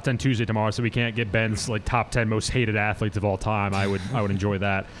have Top 10 Tuesday tomorrow, so we can't get Ben's like top 10 most hated athletes of all time. I would enjoy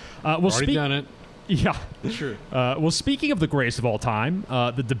that. Already done it. Yeah, sure. Well, speaking of the greatest of all time,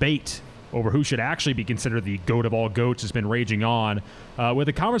 the debate over who should actually be considered the GOAT of all GOATs has been raging on, with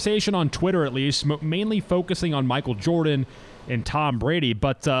a conversation on Twitter at least, mainly focusing on Michael Jordan and Tom Brady.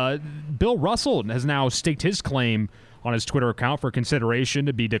 But Bill Russell has now staked his claim on his Twitter account for consideration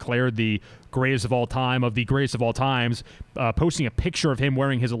to be declared the greatest of all time of the greatest of all times, posting a picture of him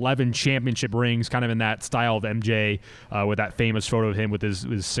wearing his 11 championship rings, kind of in that style of MJ, with that famous photo of him with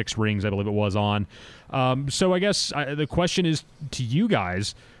his 6 rings, I believe it was, on. So I guess the question is to you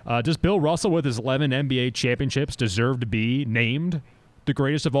guys, does Bill Russell with his 11 NBA championships deserve to be named the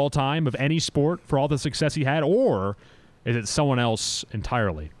greatest of all time of any sport for all the success he had, or is it someone else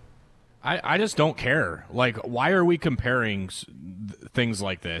entirely? I just don't care. Like, why are we comparing things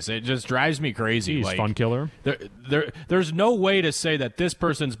like this? It just drives me crazy. He's like, fun killer. There's no way to say that this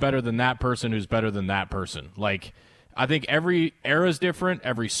person's better than that person who's better than that person. Like, I think every era is different.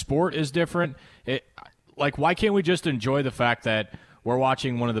 Every sport is different. Why can't we just enjoy the fact that we're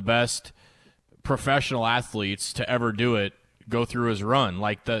watching one of the best professional athletes to ever do it go through his run?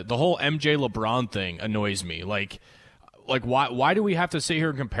 Like, the whole MJ LeBron thing annoys me. Like why do we have to sit here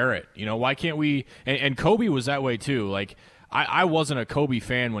and compare it? Why can't we? And Kobe was that way too. Like, I wasn't a Kobe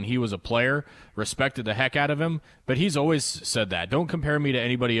fan when he was a player, respected the heck out of him, but he's always said that. Don't compare me to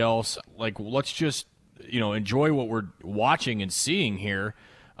anybody else. Like, let's just enjoy what we're watching and seeing here.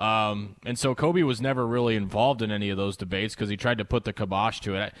 And so Kobe was never really involved in any of those debates because he tried to put the kibosh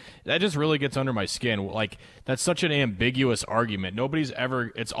to it. That just really gets under my skin. Like, that's such an ambiguous argument.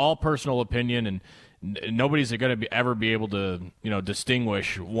 It's all personal opinion, and nobody's going to ever be able to,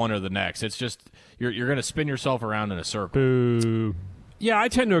 distinguish one or the next. It's just you're going to spin yourself around in a circle. Boo. Yeah, I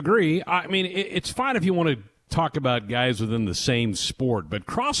tend to agree. I mean, it's fine if you want to talk about guys within the same sport, but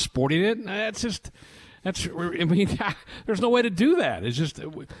cross-sporting it, there's no way to do that. It's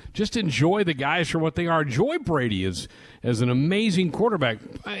just enjoy the guys for what they are. Enjoy Brady as an amazing quarterback.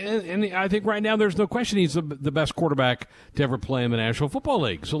 And I think right now there's no question he's the best quarterback to ever play in the National Football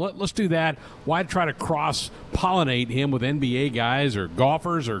League. So let's do that. Why try to cross-pollinate him with NBA guys or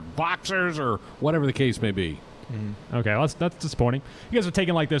golfers or boxers or whatever the case may be? Okay, that's disappointing. You guys are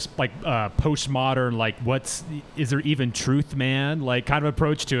taking this postmodern, is there even truth, man? Kind of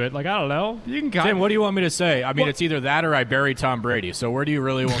approach to it. I don't know. You can Tim, what do you want me to say? I mean, it's either that or I bury Tom Brady. So where do you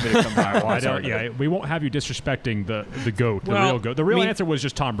really want me to come back? We won't have you disrespecting the GOAT, the real GOAT. The real answer was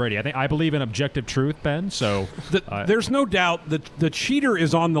just Tom Brady. I believe in objective truth, Ben. So there's no doubt that the cheater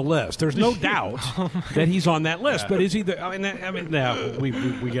is on the list. There's no doubt that he's on that list. But is he? We got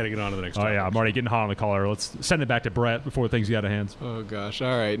to get on to the next. Yeah, I'm already getting hot on the collar. Let's send it back to Brett before things get out of hands. Oh gosh.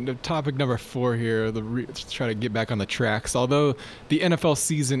 All right, topic number 4 here. Let's try to get back on the tracks. Although the NFL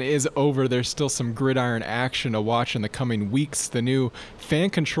season is over, there's still some gridiron action to watch in the coming weeks. The new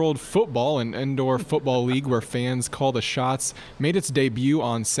fan-controlled football and indoor football league, where fans call the shots, made its debut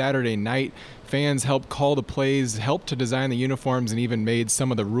on Saturday night. Fans helped call the plays, helped to design the uniforms, and even made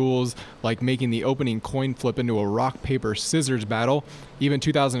some of the rules, like making the opening coin flip into a rock, paper, scissors battle. Even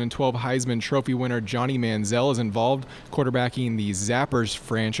 2012 Heisman Trophy winner Johnny Manziel is involved, quarterbacking the Zappers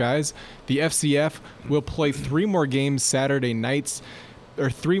franchise. The FCF will play 3 more Saturday nights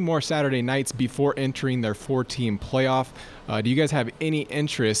before entering their 4-team playoff. Do you guys have any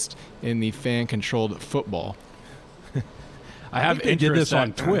interest in the fan-controlled football? I think they did this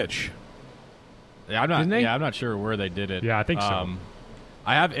on Twitch. Yeah, I'm not sure where they did it. Yeah, I think so.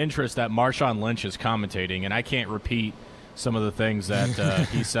 I have interest that Marshawn Lynch is commentating, and I can't repeat some of the things that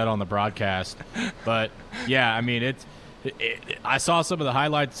he said on the broadcast. But yeah, I mean, I saw some of the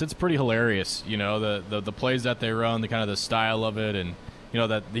highlights. It's pretty hilarious. The plays that they run, the kind of the style of it, and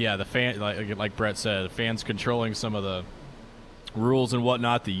the fan, like Brett said, the fans controlling some of the rules and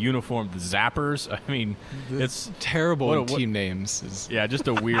whatnot, the uniform, the Zappers. I mean, it's terrible team names. Just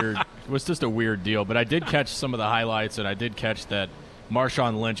a weird. It was just a weird deal. But I did catch some of the highlights, and I did catch that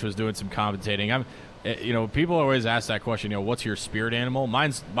Marshawn Lynch was doing some commentating. People always ask that question. What's your spirit animal? My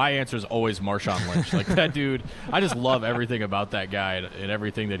answer is always Marshawn Lynch. Like that dude. I just love everything about that guy and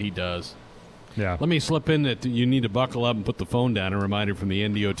everything that he does. Yeah. Let me slip in that you need to buckle up and put the phone down. A reminder from the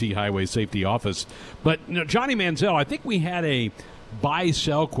NDOT Highway Safety Office. But Johnny Manziel, I think we had a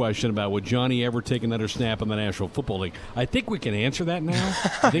buy-sell question about would Johnny ever take another snap in the National Football League. I think we can answer that now.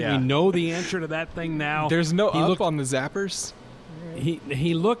 I think we know the answer to that thing now. There's no up on the Zappers?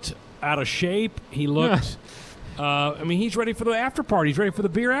 He looked out of shape. He looked... he's ready for the after party. He's ready for the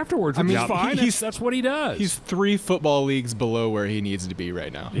beer afterwards. Which is fine. That's what he does. He's 3 football leagues below where he needs to be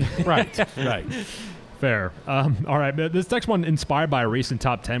right now. Right. Fair. All right. This next one inspired by a recent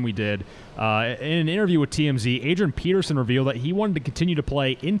top 10 we did. In an interview with TMZ, Adrian Peterson revealed that he wanted to continue to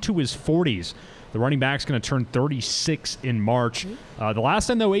play into his 40s. The running back's going to turn 36 in March. The last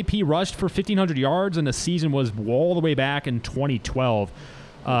time, though, AP rushed for 1,500 yards in a season was all the way back in 2012.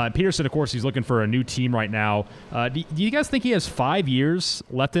 Peterson, of course, he's looking for a new team right now. Do you guys think he has 5 years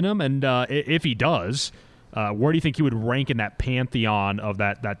left in him? And if he does, where do you think he would rank in that pantheon of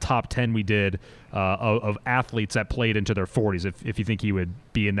that top 10 we did of athletes that played into their 40s, if you think he would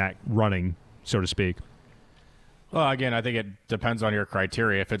be in that running, so to speak? Well, again, I think it depends on your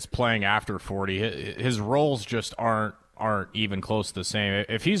criteria. If it's playing after 40, his roles just aren't even close to the same.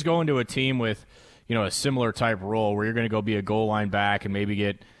 If he's going to a team with a similar type role where you're going to go be a goal line back and maybe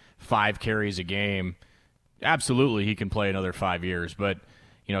get 5 carries a game, absolutely he can play another 5 years. But,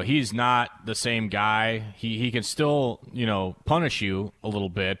 he's not the same guy. He can still, punish you a little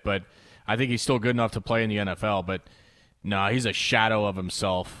bit, but I think he's still good enough to play in the NFL. But, no, he's a shadow of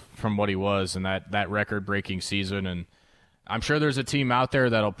himself from what he was in that record-breaking season. And I'm sure there's a team out there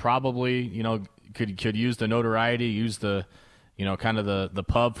that'll probably, could use the notoriety, use the, kind of the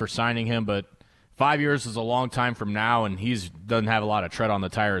pub for signing him, but 5 years is a long time from now, and doesn't have a lot of tread on the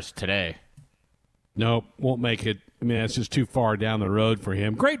tires today. No, won't make it. I mean, that's just too far down the road for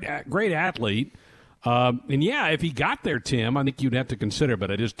him. Great athlete. And, yeah, if he got there, Tim, I think you'd have to consider, but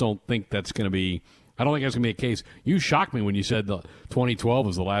I just don't think that's going to be – I don't think that's going to be a case. You shocked me when you said the 2012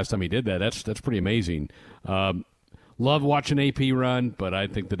 was the last time he did that. That's pretty amazing. Love watching AP run, but I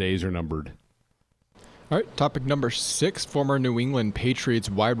think the days are numbered. All right, topic number 6. Former New England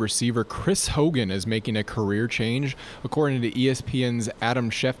Patriots wide receiver Chris Hogan is making a career change. According to ESPN's Adam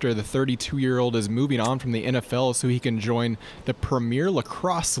Schefter, the 32-year-old is moving on from the NFL so he can join the Premier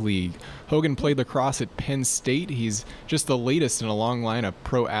Lacrosse League. Hogan played lacrosse at Penn State. He's just the latest in a long line of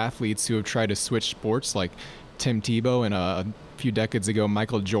pro athletes who have tried to switch sports, like Tim Tebow and a few decades ago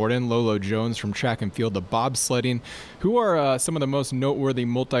Michael Jordan, Lolo Jones from track and field to bobsledding. Who are some of the most noteworthy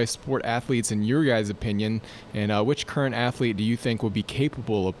multi-sport athletes in your guys' opinion, and which current athlete do you think would be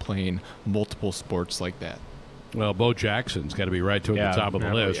capable of playing multiple sports like that? Well, Bo Jackson's got to be right to the top of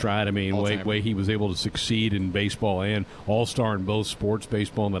the list, right? I mean, way he was able to succeed in baseball and all-star in both sports,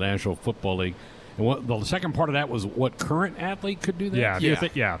 baseball and the National Football League. And the second part of that was what current athlete could do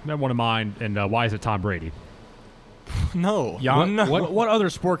that? Yeah. One of mine. And why is it Tom Brady? No. What other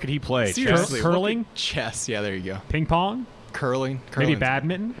sport could he play? Seriously, curling? Chess. Yeah, there you go. Ping pong? Curling. Maybe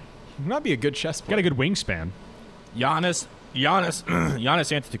badminton? Might be a good chess player. Got a good wingspan. Giannis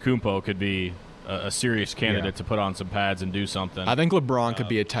Antetokounmpo could be a serious candidate to put on some pads and do something. I think LeBron could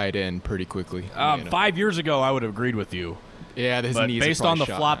be a tight end pretty quickly. 5 years ago, I would have agreed with you. Yeah, but based on the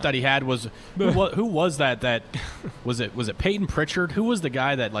flop that he had, who was that? That was it Peyton Pritchard? Who was the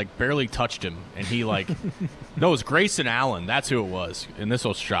guy that like barely touched him and he like? No, it was Grayson Allen. That's who it was, and this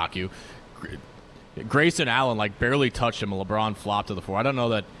will shock you. Grayson Allen like barely touched him, and LeBron flopped to the floor. I don't know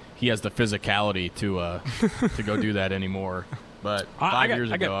that he has the physicality to go do that anymore. But 5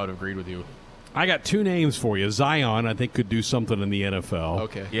 years ago, I would have agreed with you. I got 2 names for you. Zion, I think, could do something in the NFL.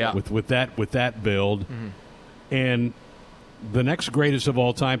 Okay, yeah, with that build, and the next greatest of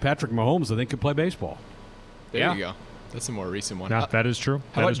all time, Patrick Mahomes, I think, could play baseball. There you go. That's a more recent one. No, that is true.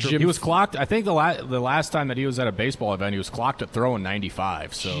 How about Jim? He was clocked. I think the last time that he was at a baseball event, he was clocked at throwing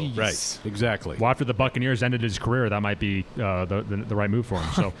 95. So Jeez. Right, exactly. Well, after the Buccaneers ended his career, that might be the right move for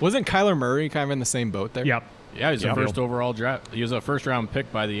him. So wasn't Kyler Murray kind of in the same boat there? Yep. Yeah, he's a first overall draft. He was a first-round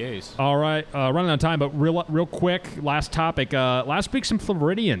pick by the A's. All right, running out of time, but real quick, last topic. Last week, some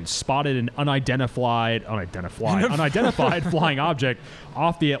Floridians spotted an unidentified flying object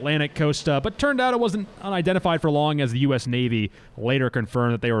off the Atlantic coast, but turned out it wasn't unidentified for long, as the U.S. Navy later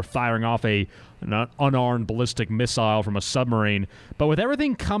confirmed that they were firing off an unarmed ballistic missile from a submarine. But with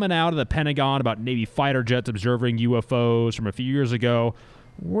everything coming out of the Pentagon about Navy fighter jets observing UFOs from a few years ago,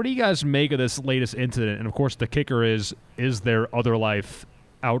 what do you guys make of this latest incident? And, of course, the kicker is there other life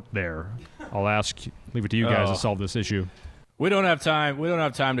out there? Leave it to you guys to solve this issue. We don't have time. We don't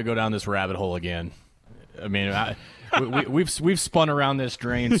have time to go down this rabbit hole again. I mean, we've spun around this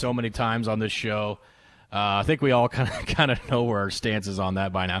drain so many times on this show. I think we all kind of know where our stance is on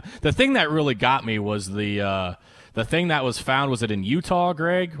that by now. The thing that really got me was the thing that was found. Was it in Utah,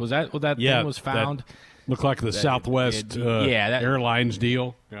 Greg? Was that what that thing was found? Looked like the Southwest Airlines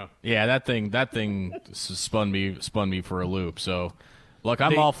deal. Yeah, that thing spun me for a loop. So, look,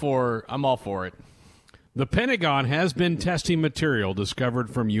 I'm all for it. The Pentagon has been testing material discovered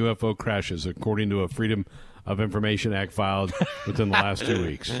from UFO crashes, according to a Freedom of Information Act filed within the last 2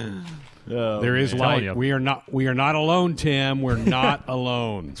 weeks. There is light. We are not alone, Tim. We're not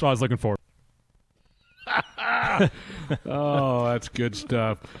alone. That's what I was looking for. Oh, that's good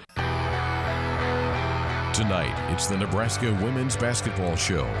stuff. Tonight, it's the Nebraska Women's Basketball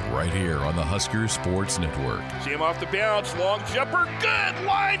Show right here on the Husker Sports Network. Sam off the bounce, long jumper, good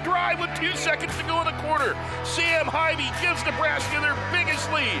line drive with 2 seconds to go in the quarter. Sam Hivey gives Nebraska their biggest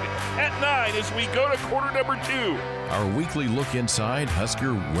lead at 9 as we go to quarter number 2. Our weekly look inside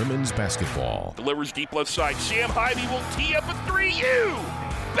Husker women's basketball. Delivers deep left side. Sam Hivey will tee up a 3. You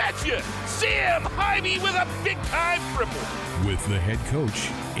betcha! Sam Hivey with a big-time triple. With the head coach,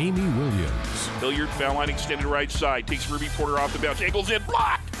 Amy Williams. Hilliard, foul line extended right side. Takes Ruby Porter off the bounce. Angles in.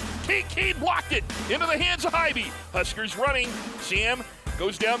 Blocked! Kate Kane blocked it. Into the hands of Hivey. Huskers running. Sam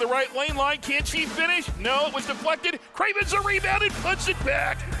goes down the right lane line. Can't she finish? No, it was deflected. Cravens a rebound and puts it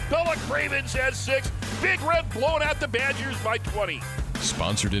back. Bella Cravens has 6. Big Red blowing out the Badgers by 20.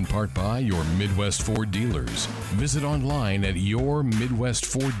 Sponsored in part by your Midwest Ford dealers. Visit online at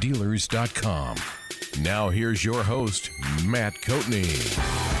yourmidwestforddealers.com. Now here's your host, Matt Coatney.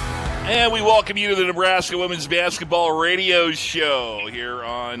 And we welcome you to the Nebraska Women's Basketball Radio Show here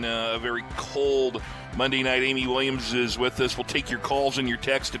on a very cold Monday night. Amy Williams is with us. We'll take your calls and your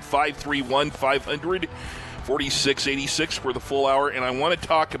text at 531-500-4686 for the full hour. And I want to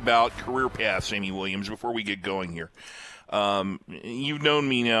talk about career paths, Amy Williams, before we get going here. You've known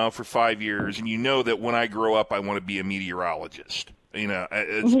me now for 5 years, and you know that when I grow up, I want to be a meteorologist. You know,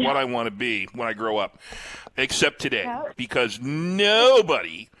 it's what I want to be when I grow up, except today, because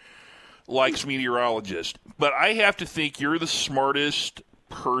nobody likes meteorologists, but I have to think you're the smartest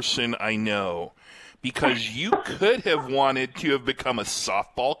person I know, because you could have wanted to have become a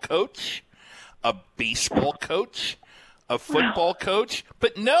softball coach, a baseball coach, a football coach,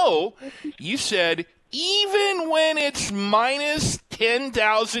 but no, you said even when it's minus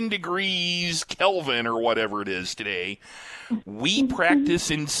 10,000 degrees Kelvin or whatever it is today, we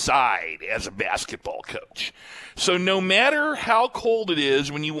practice inside as a basketball coach. So no matter how cold it is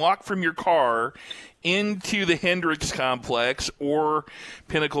when you walk from your car into the Hendricks Complex or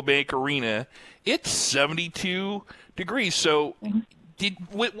Pinnacle Bank Arena, it's 72 degrees. So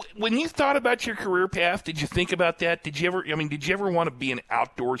when you thought about your career path, did you think about that? Did you ever want to be an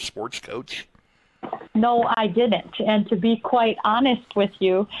outdoor sports coach? No, I didn't. And to be quite honest with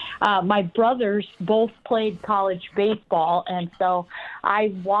you, my brothers both played college baseball, and so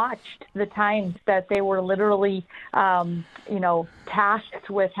I watched the times that they were literally, tasked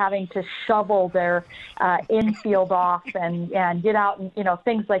with having to shovel their infield off and get out and,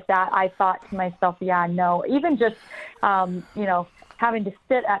 things like that. I thought to myself, yeah, no, even just, having to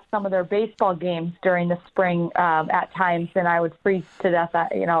sit at some of their baseball games during the spring at times, and I would freeze to death.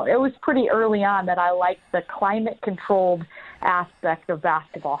 It was pretty early on that I liked the climate-controlled aspect of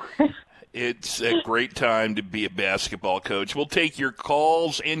basketball. It's a great time to be a basketball coach. We'll take your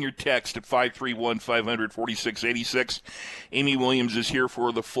calls and your text at 531-500-4686. Amy Williams is here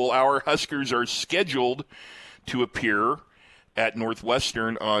for the full hour. Huskers are scheduled to appear at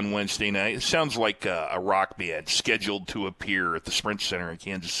Northwestern on Wednesday night. It sounds like a rock band, scheduled to appear at the Sprint Center in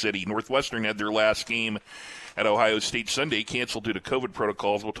Kansas City. Northwestern had their last game at Ohio State Sunday, canceled due to COVID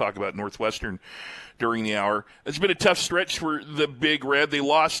protocols. We'll talk about Northwestern during the hour. It's been a tough stretch for the Big Red. They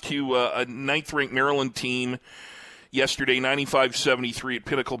lost to a ninth-ranked Maryland team yesterday, 95-73 at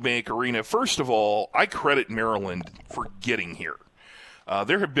Pinnacle Bank Arena. First of all, I credit Maryland for getting here.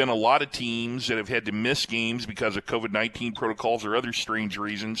 There have been a lot of teams that have had to miss games because of COVID-19 protocols or other strange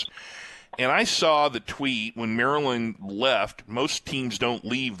reasons. And I saw the tweet when Maryland left. Most teams don't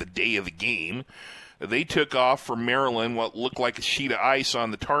leave the day of the game. They took off from Maryland, what looked like a sheet of ice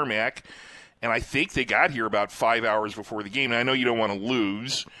on the tarmac, and I think they got here about 5 hours before the game. And I know you don't want to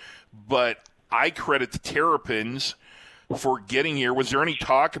lose, but I credit the Terrapins for getting here. Was there any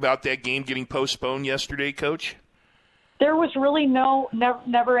talk about that game getting postponed yesterday, Coach? There was really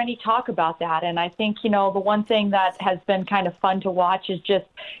never any talk about that. And I think, the one thing that has been kind of fun to watch is just,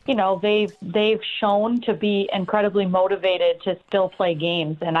 they've shown to be incredibly motivated to still play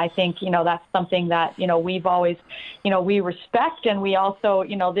games. And I think, that's something that, we've always, we respect. And we also,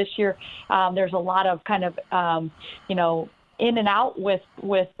 this year, there's a lot of kind of, in and out with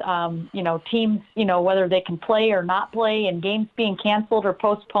teams, whether they can play or not play, and games being canceled or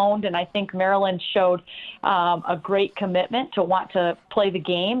postponed. And I think Maryland showed a great commitment to want to play the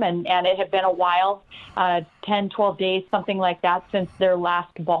game. And it had been a while, 10, 12 days, something like that, since their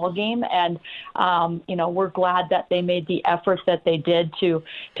last ball game. And, we're glad that they made the effort that they did to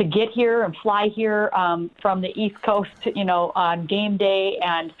get here and fly here from the East Coast, on game day,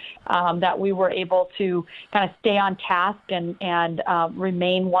 and that we were able to kind of stay on task and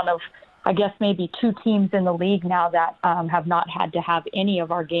remain one of, I guess, maybe two teams in the league now that have not had to have any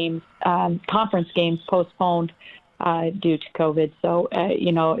of our games, conference games, postponed due to COVID. So,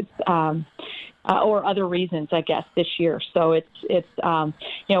 it's or other reasons, I guess, this year. So it's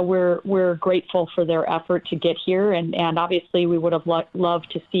we're grateful for their effort to get here, and obviously we would have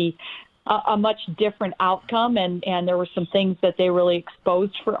loved to see a much different outcome, and there were some things that they really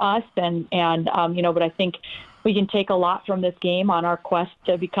exposed for us, and but I think we can take a lot from this game on our quest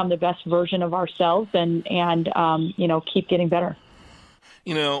to become the best version of ourselves, and keep getting better.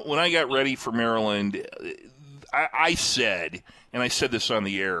 When I got ready for Maryland, I said, and I said this on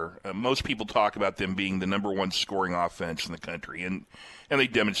the air, most people talk about them being the number one scoring offense in the country, and they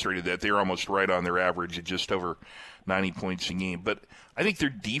demonstrated that. They were almost right on their average at just over 90 points a game. But I think their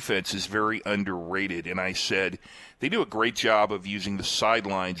defense is very underrated, and I said they do a great job of using the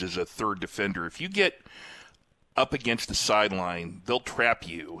sidelines as a third defender. If you get up against the sideline, they'll trap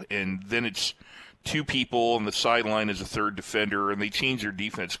you, and then it's two people on the sideline as a third defender, and they change their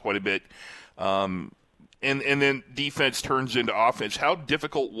defense quite a bit. And then defense turns into offense. How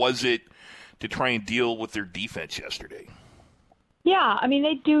difficult was it to try and deal with their defense yesterday? Yeah, I mean,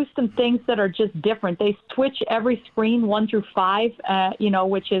 they do some things that are just different. They switch every screen 1 through 5,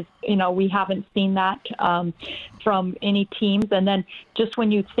 which is, we haven't seen that from any teams. And then just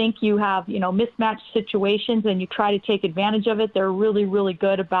when you think you have, mismatched situations and you try to take advantage of it, they're really, really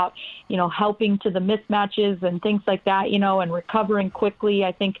good about, helping to the mismatches and things like that, and recovering quickly.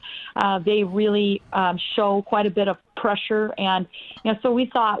 I think they really show quite a bit of pressure. And, so we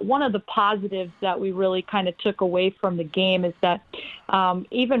thought one of the positives that we really kind of took away from the game is that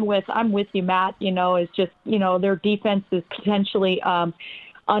even with, I'm with you, Matt, is just, their defense is potentially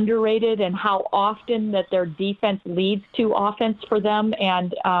underrated, and how often that their defense leads to offense for them.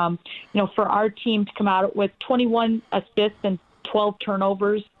 And, for our team to come out with 21 assists and 12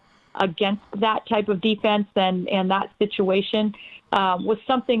 turnovers against that type of defense and that situation was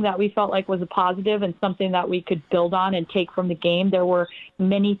something that we felt like was a positive and something that we could build on and take from the game. There were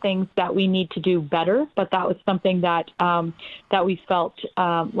many things that we need to do better, but that was something that that we felt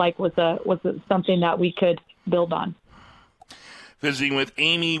like was something that we could build on. Visiting with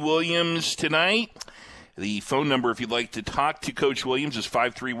Amy Williams tonight. The phone number, if you'd like to talk to Coach Williams, is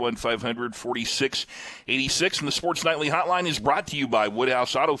 531-500-4686. And the Sports Nightly Hotline is brought to you by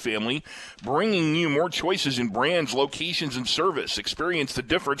Woodhouse Auto Family, bringing you more choices in brands, locations, and service. Experience the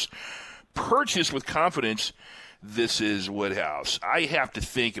difference. Purchase with confidence. This is Woodhouse. I have to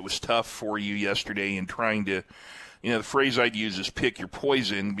think it was tough for you yesterday in trying to, the phrase I'd use is pick your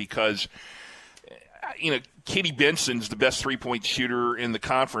poison, because Katie Benson's the best three-point shooter in the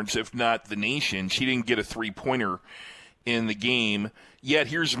conference, if not the nation. She didn't get a three-pointer in the game. Yet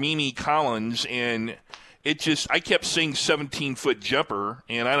here's Mimi Collins, and I kept saying 17-foot jumper,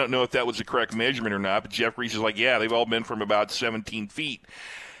 and I don't know if that was the correct measurement or not, but Jeff Reese is like, yeah, they've all been from about 17 feet.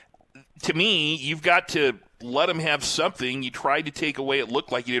 To me, you've got to let them have something. You tried to take away, it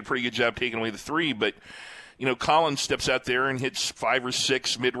looked like you did a pretty good job taking away the three, but Collins steps out there and hits 5 or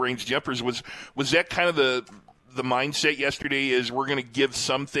 6 mid-range jumpers. Was that kind of the mindset yesterday, is we're going to give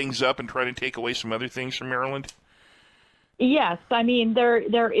some things up and try to take away some other things from Maryland? Yes. I mean,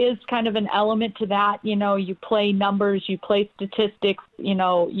 there is kind of an element to that. You play numbers, you play statistics,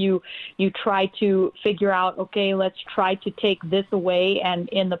 you try to figure out, okay, let's try to take this away. And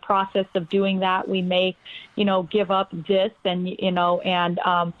in the process of doing that, we may, give up this. And,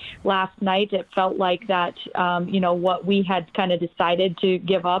 last night it felt like that, what we had kind of decided to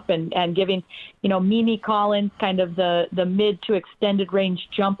give up and giving, Mimi Collins kind of the mid to extended range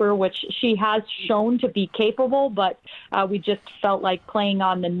jumper, which she has shown to be capable, but we just felt like playing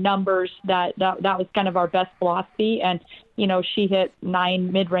on the numbers that was kind of our best philosophy. And, she hit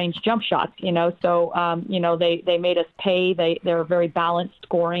 9 mid-range jump shots, so, they made us pay. They're very balanced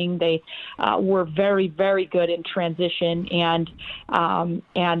scoring. They were very, very good in transition. And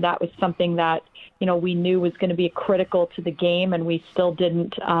that was something that, we knew was going to be critical to the game, and we still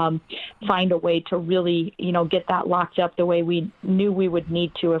didn't find a way to really, get that locked up the way we knew we would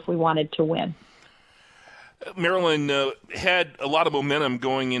need to if we wanted to win. Maryland had a lot of momentum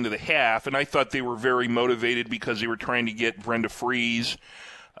going into the half, and I thought they were very motivated because they were trying to get Brenda Free's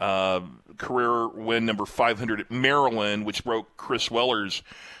career win number 500 at Maryland, which broke Chris Weller's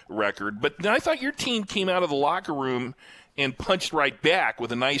record. But I thought your team came out of the locker room and punched right back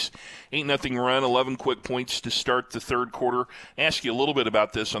with a nice 8-0 run, 11 quick points to start the third quarter. I asked you a little bit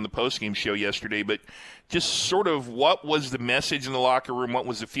about this on the postgame show yesterday, but just sort of what was the message in the locker room, what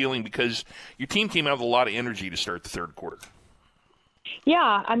was the feeling, because your team came out with a lot of energy to start the third quarter.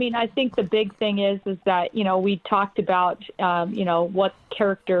 Yeah, I mean, I think the big thing is that, we talked about, what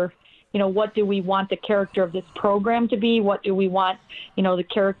character, what do we want the character of this program to be? What do we want, the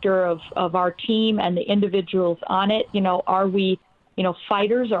character of our team and the individuals on it? Are we,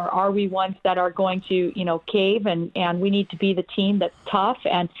 fighters, or are we ones that are going to, cave? And we need to be the team that's tough.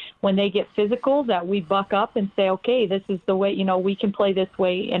 And when they get physical, that we buck up and say, okay, this is the way, we can play this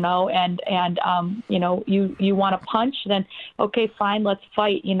way, you want to punch, then okay, fine, let's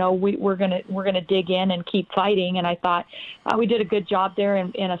fight. We're gonna dig in and keep fighting. And I thought we did a good job there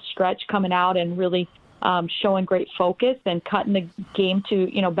in a stretch coming out and really showing great focus and cutting the game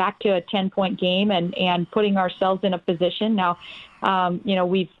to, back to a 10-point game and putting ourselves in a position. Now,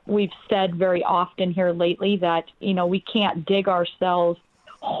 we've said very often here lately that, we can't dig ourselves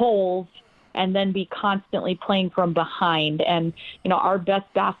holes and then be constantly playing from behind. And, our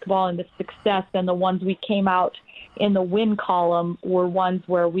best basketball and the success and the ones we came out in the win column were ones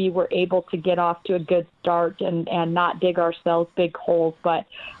where we were able to get off to a good start and not dig ourselves big holes. But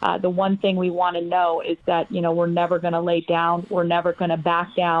the one thing we want to know is that, we're never going to lay down, we're never going to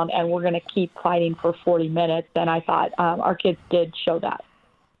back down, and we're going to keep fighting for 40 minutes. And I thought our kids did show that.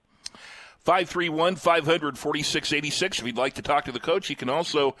 531-500-4686. If you'd like to talk to the coach, you can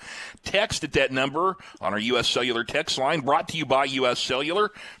also text at that number on our U.S. Cellular text line, brought to you by U.S. Cellular,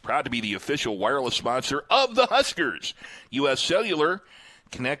 proud to be the official wireless sponsor of the Huskers. U.S. Cellular,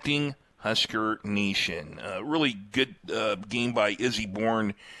 Connecting Husker Nation. Really good game by Izzy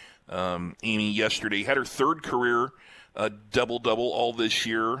Bourne, Amy, yesterday. Had her third career double-double all this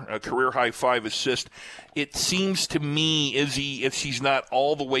year, a career-high 5 assists. It seems to me, Izzy, if she's not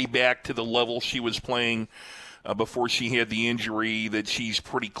all the way back to the level she was playing before she had the injury, that she's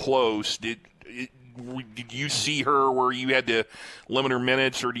pretty close. Did you see her where you had to limit her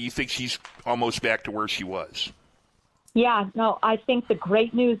minutes, or do you think she's almost back to where she was? Yeah, no, I think the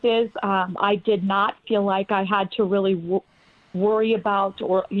great news is I did not feel like I had to really worry about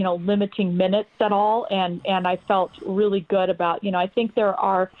or, limiting minutes at all. And I felt really good about, I think there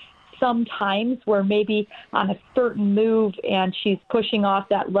are some times where maybe on a certain move and she's pushing off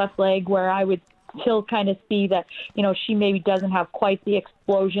that left leg where I would still kind of see that, she maybe doesn't have quite the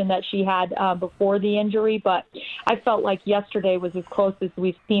explosion that she had before the injury. But I felt like yesterday was as close as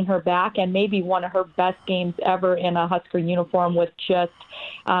we've seen her back, and maybe one of her best games ever in a Husker uniform, with just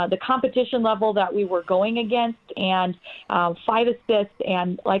the competition level that we were going against, and 5 assists,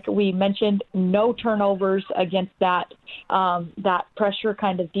 and like we mentioned, no turnovers against that pressure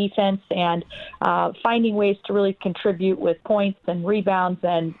kind of defense, and finding ways to really contribute with points and rebounds,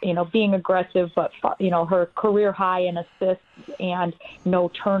 and being aggressive. But her career high in assists and no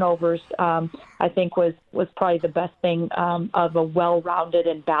turnovers, I think was probably the best thing of a well-rounded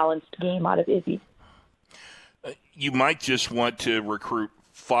and balanced game out of Izzy. You might just want to recruit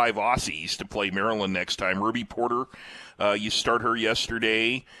 5 Aussies to play Maryland next time. Ruby Porter, you start her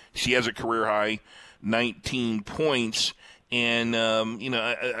yesterday. She has a career-high 19 points. And,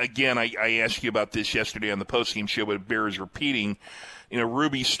 again, I asked you about this yesterday on the postgame show, but it bears repeating.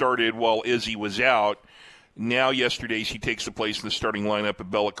 Ruby started while Izzy was out. Now, yesterday, she takes the place in the starting lineup of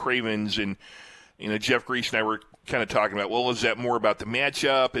Bella Cravens. And, Jeff Grease and I were kind of talking about, well, is that more about the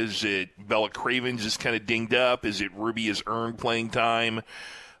matchup? Is it Bella Cravens is kind of dinged up? Is it Ruby has earned playing time?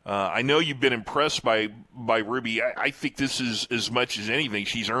 I know you've been impressed by Ruby. I think this is, as much as anything,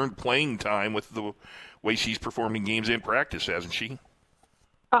 she's earned playing time with the way she's performing games in practice, hasn't she?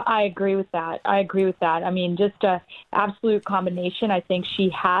 I agree with that. I mean, just an absolute combination. I think she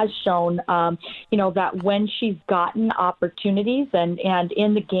has shown, that when she's gotten opportunities and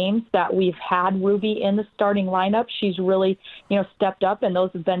in the games that we've had Ruby in the starting lineup, she's really, stepped up, and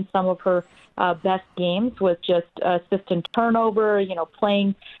those have been some of her best games, with just assist and turnover,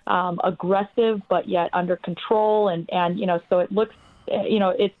 playing aggressive but yet under control, and so it looks,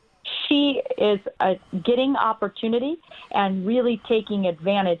 she is getting opportunity and really taking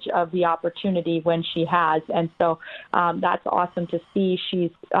advantage of the opportunity when she has. And so that's awesome to see.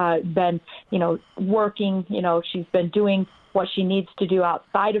 She's been, working, she's been doing what she needs to do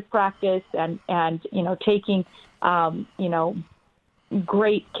outside of practice, and taking,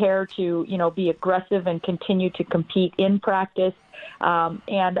 great care to, be aggressive and continue to compete in practice.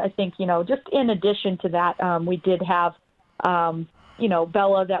 And I think, just in addition to that, we did have,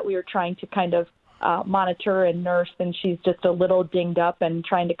 Bella that we were trying to kind of monitor and nurse, and she's just a little dinged up and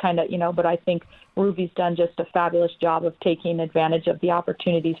trying to kind of, but I think Ruby's done just a fabulous job of taking advantage of the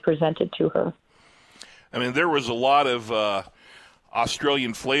opportunities presented to her. I mean, there was a lot of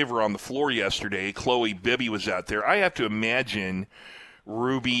Australian flavor on the floor yesterday. Chloe Bibby was out there. I have to imagine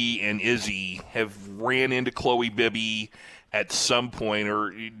Ruby and Izzy have ran into Chloe Bibby at some point,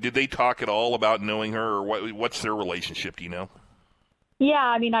 or did they talk at all about knowing her, or what's their relationship, do you know? Yeah,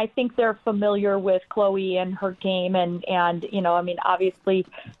 I mean, I think they're familiar with Chloe and her game, and obviously,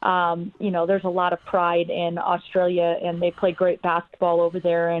 there's a lot of pride in Australia, and they play great basketball over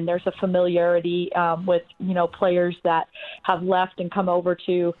there, and there's a familiarity with, players that have left and come over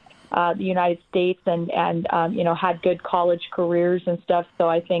to the United States and had good college careers and stuff. So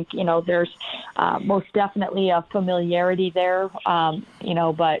I think, there's most definitely a familiarity there,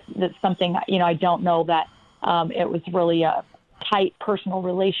 but that's something, I don't know that it was really a tight personal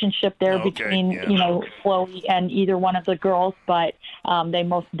relationship there between, Chloe and either one of the girls, but they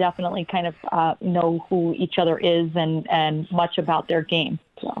most definitely kind of know who each other is and much about their game.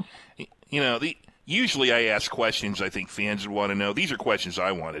 So, usually I ask questions I think fans would want to know. These are questions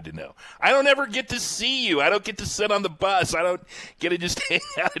I wanted to know. I don't ever get to see you. I don't get to sit on the bus. I don't get to just hang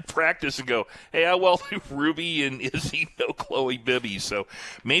out at practice and go, hey, how well do Ruby and Izzy know Chloe Bibby? So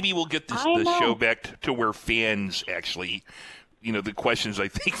maybe we'll get the show back to where fans actually – the questions I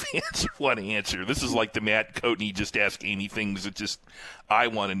think fans want to answer. This is like the Matt Coatney just ask Amy things that just I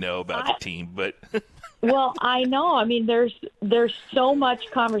want to know about the team. But Well, I know. I mean, there's so much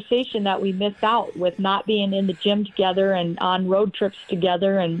conversation that we miss out with not being in the gym together and on road trips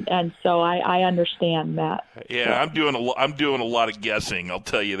together, and so I understand that. Yeah, I'm doing a lot of guessing, I'll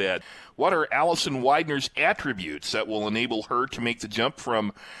tell you that. What are Allison Weidner's attributes that will enable her to make the jump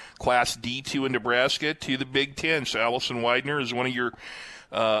from Class D2 in Nebraska to the Big Ten? So Allison Weidner is one of your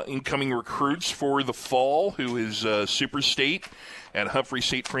incoming recruits for the fall, who is Super State at Humphrey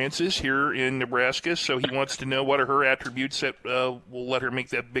St. Francis here in Nebraska. So he wants to know what are her attributes that will let her make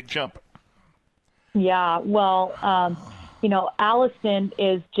that big jump. Yeah, well, Allison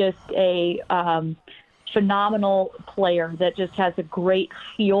is just a phenomenal player that just has a great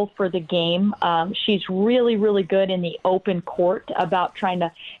feel for the game. She's really, really good in the open court about trying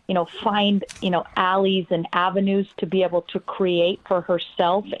to, find, alleys and avenues to be able to create for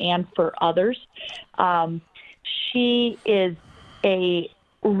herself and for others. She is a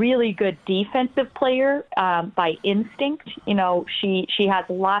really good defensive player by instinct. She has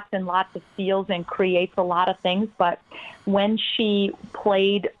lots and lots of feels and creates a lot of things. But when she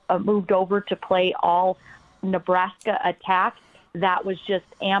moved over to play all Nebraska attack, that was just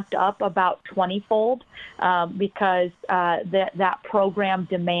amped up about 20-fold because that program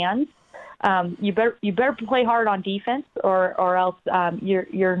demands. You better play hard on defense, or else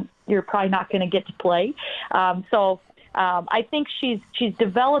you're probably not going to get to play. I think she's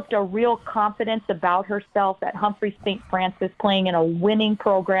developed a real confidence about herself at Humphrey St. Francis, playing in a winning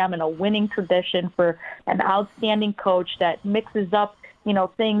program and a winning tradition for an outstanding coach that mixes up,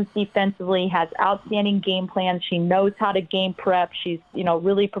 things defensively, has outstanding game plans. She knows how to game prep. She's,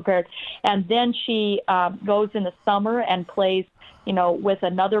 really prepared. And then she goes in the summer and plays, with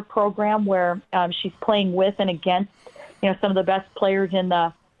another program where she's playing with and against, some of the best players in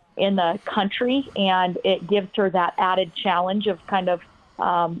the country, and it gives her that added challenge of kind of,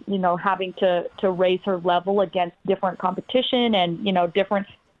 having to raise her level against different competition and, different.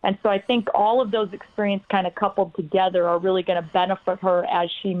 And so I think all of those experiences kind of coupled together are really going to benefit her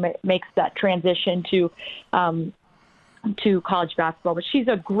as she makes that transition to college basketball. But she's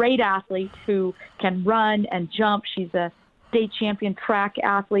a great athlete who can run and jump. She's a state champion track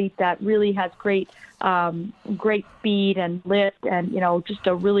athlete that really has great speed and lift and, just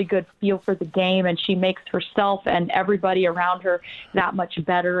a really good feel for the game. And she makes herself and everybody around her that much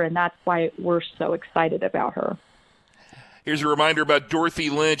better. And that's why we're so excited about her. Here's a reminder about Dorothy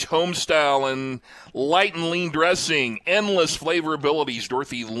Lynch Homestyle and light and lean dressing, endless flavor abilities.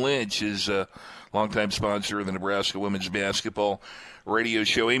 Dorothy Lynch is a longtime sponsor of the Nebraska women's basketball radio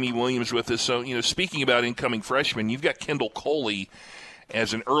show. Amy Williams with us. So, speaking about incoming freshmen, you've got Kendall Coley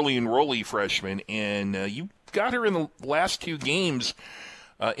as an early enrollee freshman, and you got her in the last two games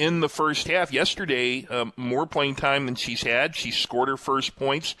in the first half. Yesterday, more playing time than she's had. She scored her first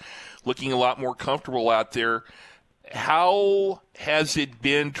points, looking a lot more comfortable out there. How has it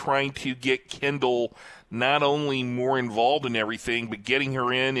been trying to get Kendall not only more involved in everything, but getting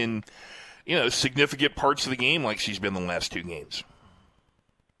her in, significant parts of the game like she's been the last two games?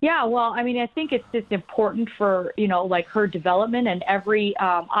 Yeah, well, I mean, I think it's just important for, her development and every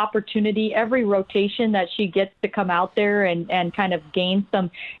opportunity, every rotation that she gets to come out there and kind of gain some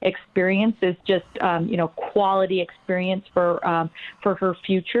experience is just, quality experience for her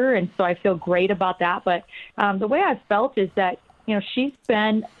future. And so I feel great about that. But the way I've felt is that, she's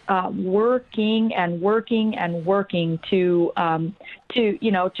been working and working and working to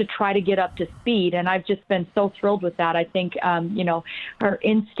try to get up to speed. And I've just been so thrilled with that. I think, her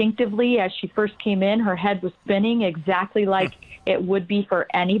instinctively, as she first came in, her head was spinning exactly like it would be for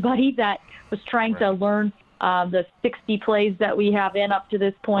anybody that was trying to learn the 60 plays that we have in up to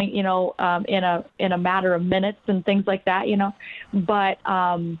this point, in a matter of minutes and things like that, But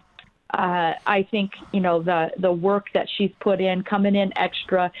I think, the work that she's put in, coming in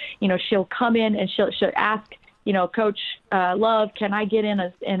extra, she'll come in and she'll ask, Coach Love, can I get in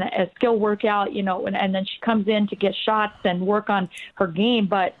a skill workout, and then she comes in to get shots and work on her game.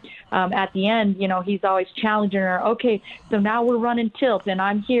 But at the end, he's always challenging her. Okay, so now we're running tilt and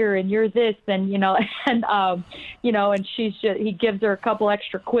I'm here and you're this and, and he gives her a couple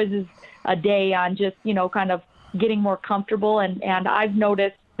extra quizzes a day on just, kind of getting more comfortable. And I've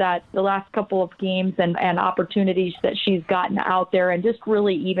noticed that the last couple of games and opportunities that she's gotten out there and just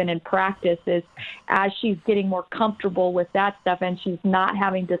really even in practice is as she's getting more comfortable with that stuff and she's not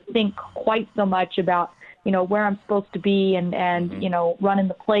having to think quite so much about where I'm supposed to be and running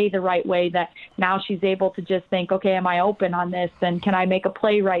the play the right way, that now she's able to just think, okay, am I open on this? And can I make a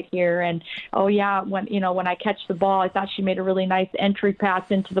play right here? And, oh yeah, when I catch the ball, I thought she made a really nice entry pass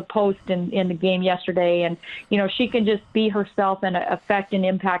into the post in the game yesterday. And, she can just be herself and affect and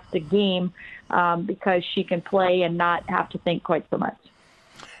impact the game because she can play and not have to think quite so much.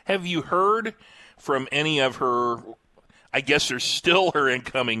 Have you heard from any of her, I guess they're still her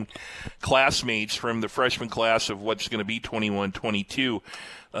incoming classmates from the freshman class of what's going to be 21-22,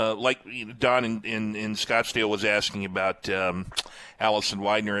 like Don in Scottsdale was asking about Allison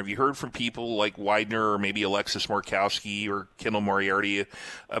Widener. Have you heard from people like Widener or maybe Alexis Markowski or Kendall Moriarty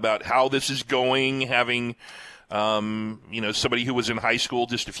about how this is going, having somebody who was in high school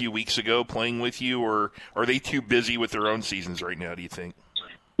just a few weeks ago playing with you, or are they too busy with their own seasons right now, do you think?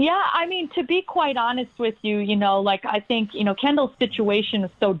 Yeah, I mean, to be quite honest with you, I think, Kendall's situation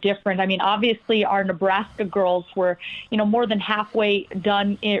is so different. I mean, obviously our Nebraska girls were, more than halfway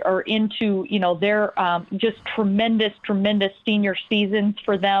done or into, their just tremendous senior seasons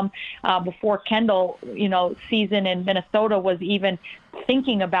for them before Kendall, season in Minnesota was even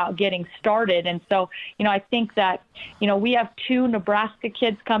thinking about getting started. And so, I think that, we have 2 Nebraska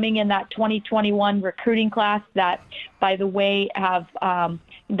kids coming in that 2021 recruiting class that, by the way, have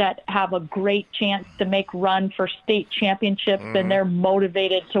a great chance to make run for state championships, and they're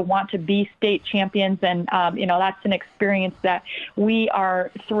motivated to want to be state champions. And, that's an experience that we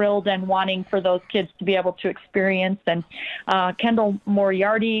are thrilled and wanting for those kids to be able to experience. And Kendall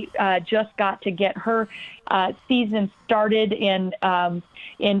Moriarty just got to get her season started in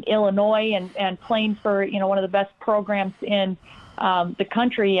Illinois and playing for, one of the best programs in the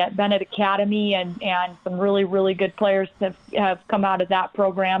country at Bennett Academy, and some really, really good players have come out of that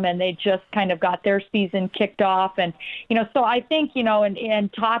program, and they just kind of got their season kicked off. And, so I think,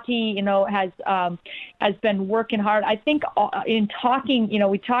 and Tati, has been working hard. I think in talking,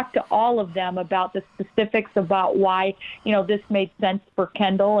 we talked to all of them about the specifics about why, this made sense for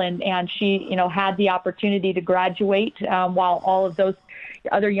Kendall, and she, had the opportunity to graduate while all of those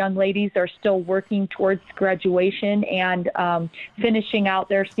other young ladies are still working towards graduation and finishing out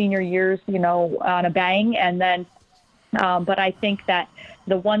their senior years, on a bang. And then, but I think that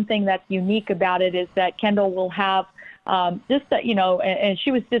the one thing that's unique about it is that Kendall will have just that, and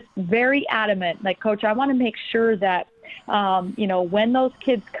she was just very adamant, like, Coach, I want to make sure that, when those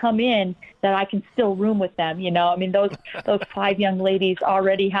kids come in, that I can still room with them. I mean, those 5 young ladies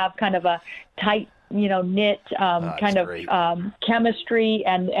already have kind of a tight, knit kind of chemistry.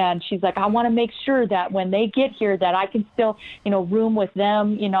 And she's like, I want to make sure that when they get here that I can still, room with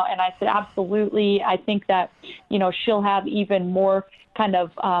them, and I said, absolutely. I think that, she'll have even more kind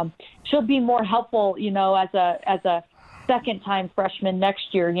of, she'll be more helpful, as a second-time freshman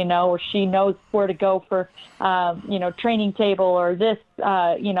next year, or she knows where to go for, training table or this,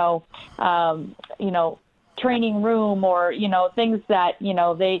 training room or, things that,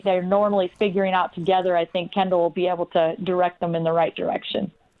 they're normally figuring out together. I think Kendall will be able to direct them in the right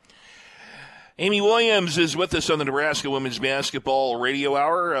direction. Amy Williams is with us on the Nebraska Women's Basketball Radio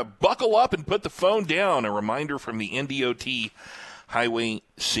Hour. Buckle up and put the phone down. A reminder from the NDOT Highway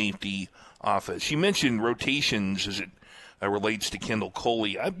Safety Office. You mentioned rotations as it relates to Kendall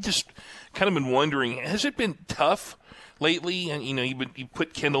Coley. I've just kind of been wondering, has it been tough lately? And, you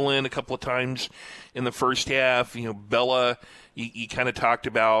put Kendall in a couple of times in the first half. Bella, you kind of talked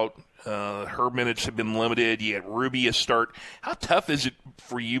about her minutes have been limited. You had Ruby a start. How tough is it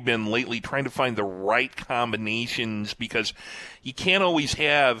for you been lately trying to find the right combinations? Because you can't always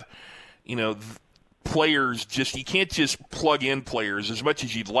have, players you can't just plug in players as much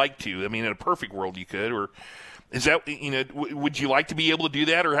as you'd like to. I mean, in a perfect world you could, or is that, would you like to be able to do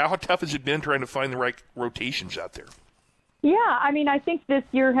that, or how tough has it been trying to find the right rotations out there? Yeah, I mean, I think this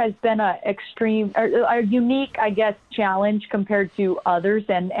year has been a unique, I guess, challenge compared to others.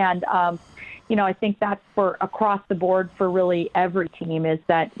 And I think that's for across the board for really every team is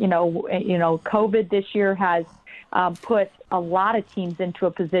that, COVID this year has put a lot of teams into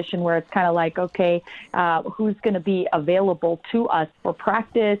a position where it's kind of like, okay, who's going to be available to us for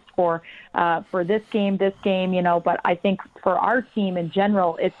practice, for this game, but I think for our team in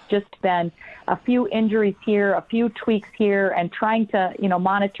general, it's just been a few injuries here, a few tweaks here, and trying to,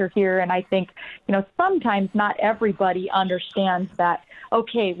 monitor here. And I think, sometimes not everybody understands that,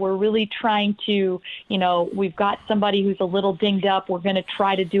 okay, we're really trying to, we've got somebody who's a little dinged up. We're going to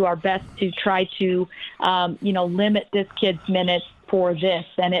try to do our best to try to, limit this kid's minutes for this.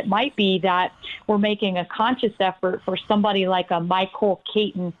 And it might be that we're making a conscious effort for somebody like a Michael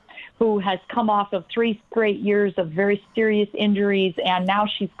Caton who has come off of 3 straight years of very serious injuries, and now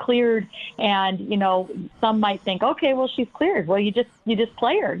she's cleared. And, you know, some might think, okay, well, she's cleared. Well, you just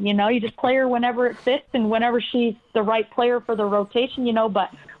play her, you know, you just play her whenever it fits and whenever she's the right player for the rotation, you know.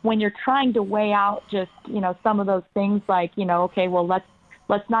 But when you're trying to weigh out just, you know, some of those things like, you know, okay, well, let's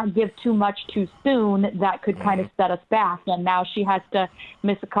not give too much too soon, that could kind of set us back. And now she has to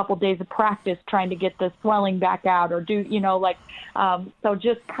miss a couple days of practice trying to get the swelling back out or do, you know, like, so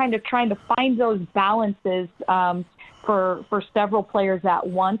just kind of trying to find those balances for several players at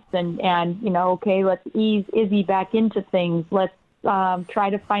once. And, you know, okay, let's ease Izzy back into things. Let's try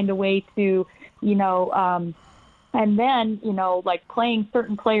to find a way to, you know, and then, you know, like playing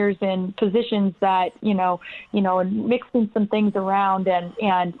certain players in positions that, you know, and mixing some things around and,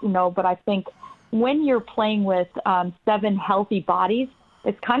 you know, but I think when you're playing with 7 healthy bodies,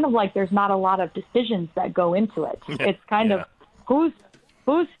 it's kind of like there's not a lot of decisions that go into it. It's kind of who,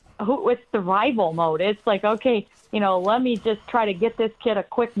 it's survival mode. It's like, okay, you know, let me just try to get this kid a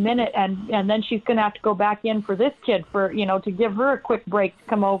quick minute, and then she's going to have to go back in for this kid for, you know, to give her a quick break to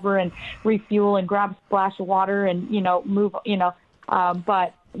come over and refuel and grab a splash of water and, you know, move, you know.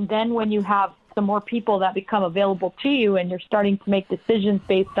 But then when you have some more people that become available to you and you're starting to make decisions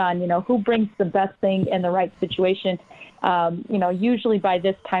based on, you know, who brings the best thing in the right situation, you know, usually by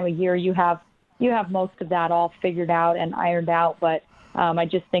this time of year you have most of that all figured out and ironed out. But I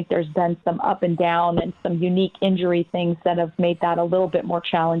just think there's been some up and down and some unique injury things that have made that a little bit more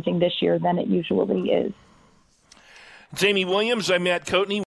challenging this year than it usually is. Jamie Williams, I'm Matt Coatney.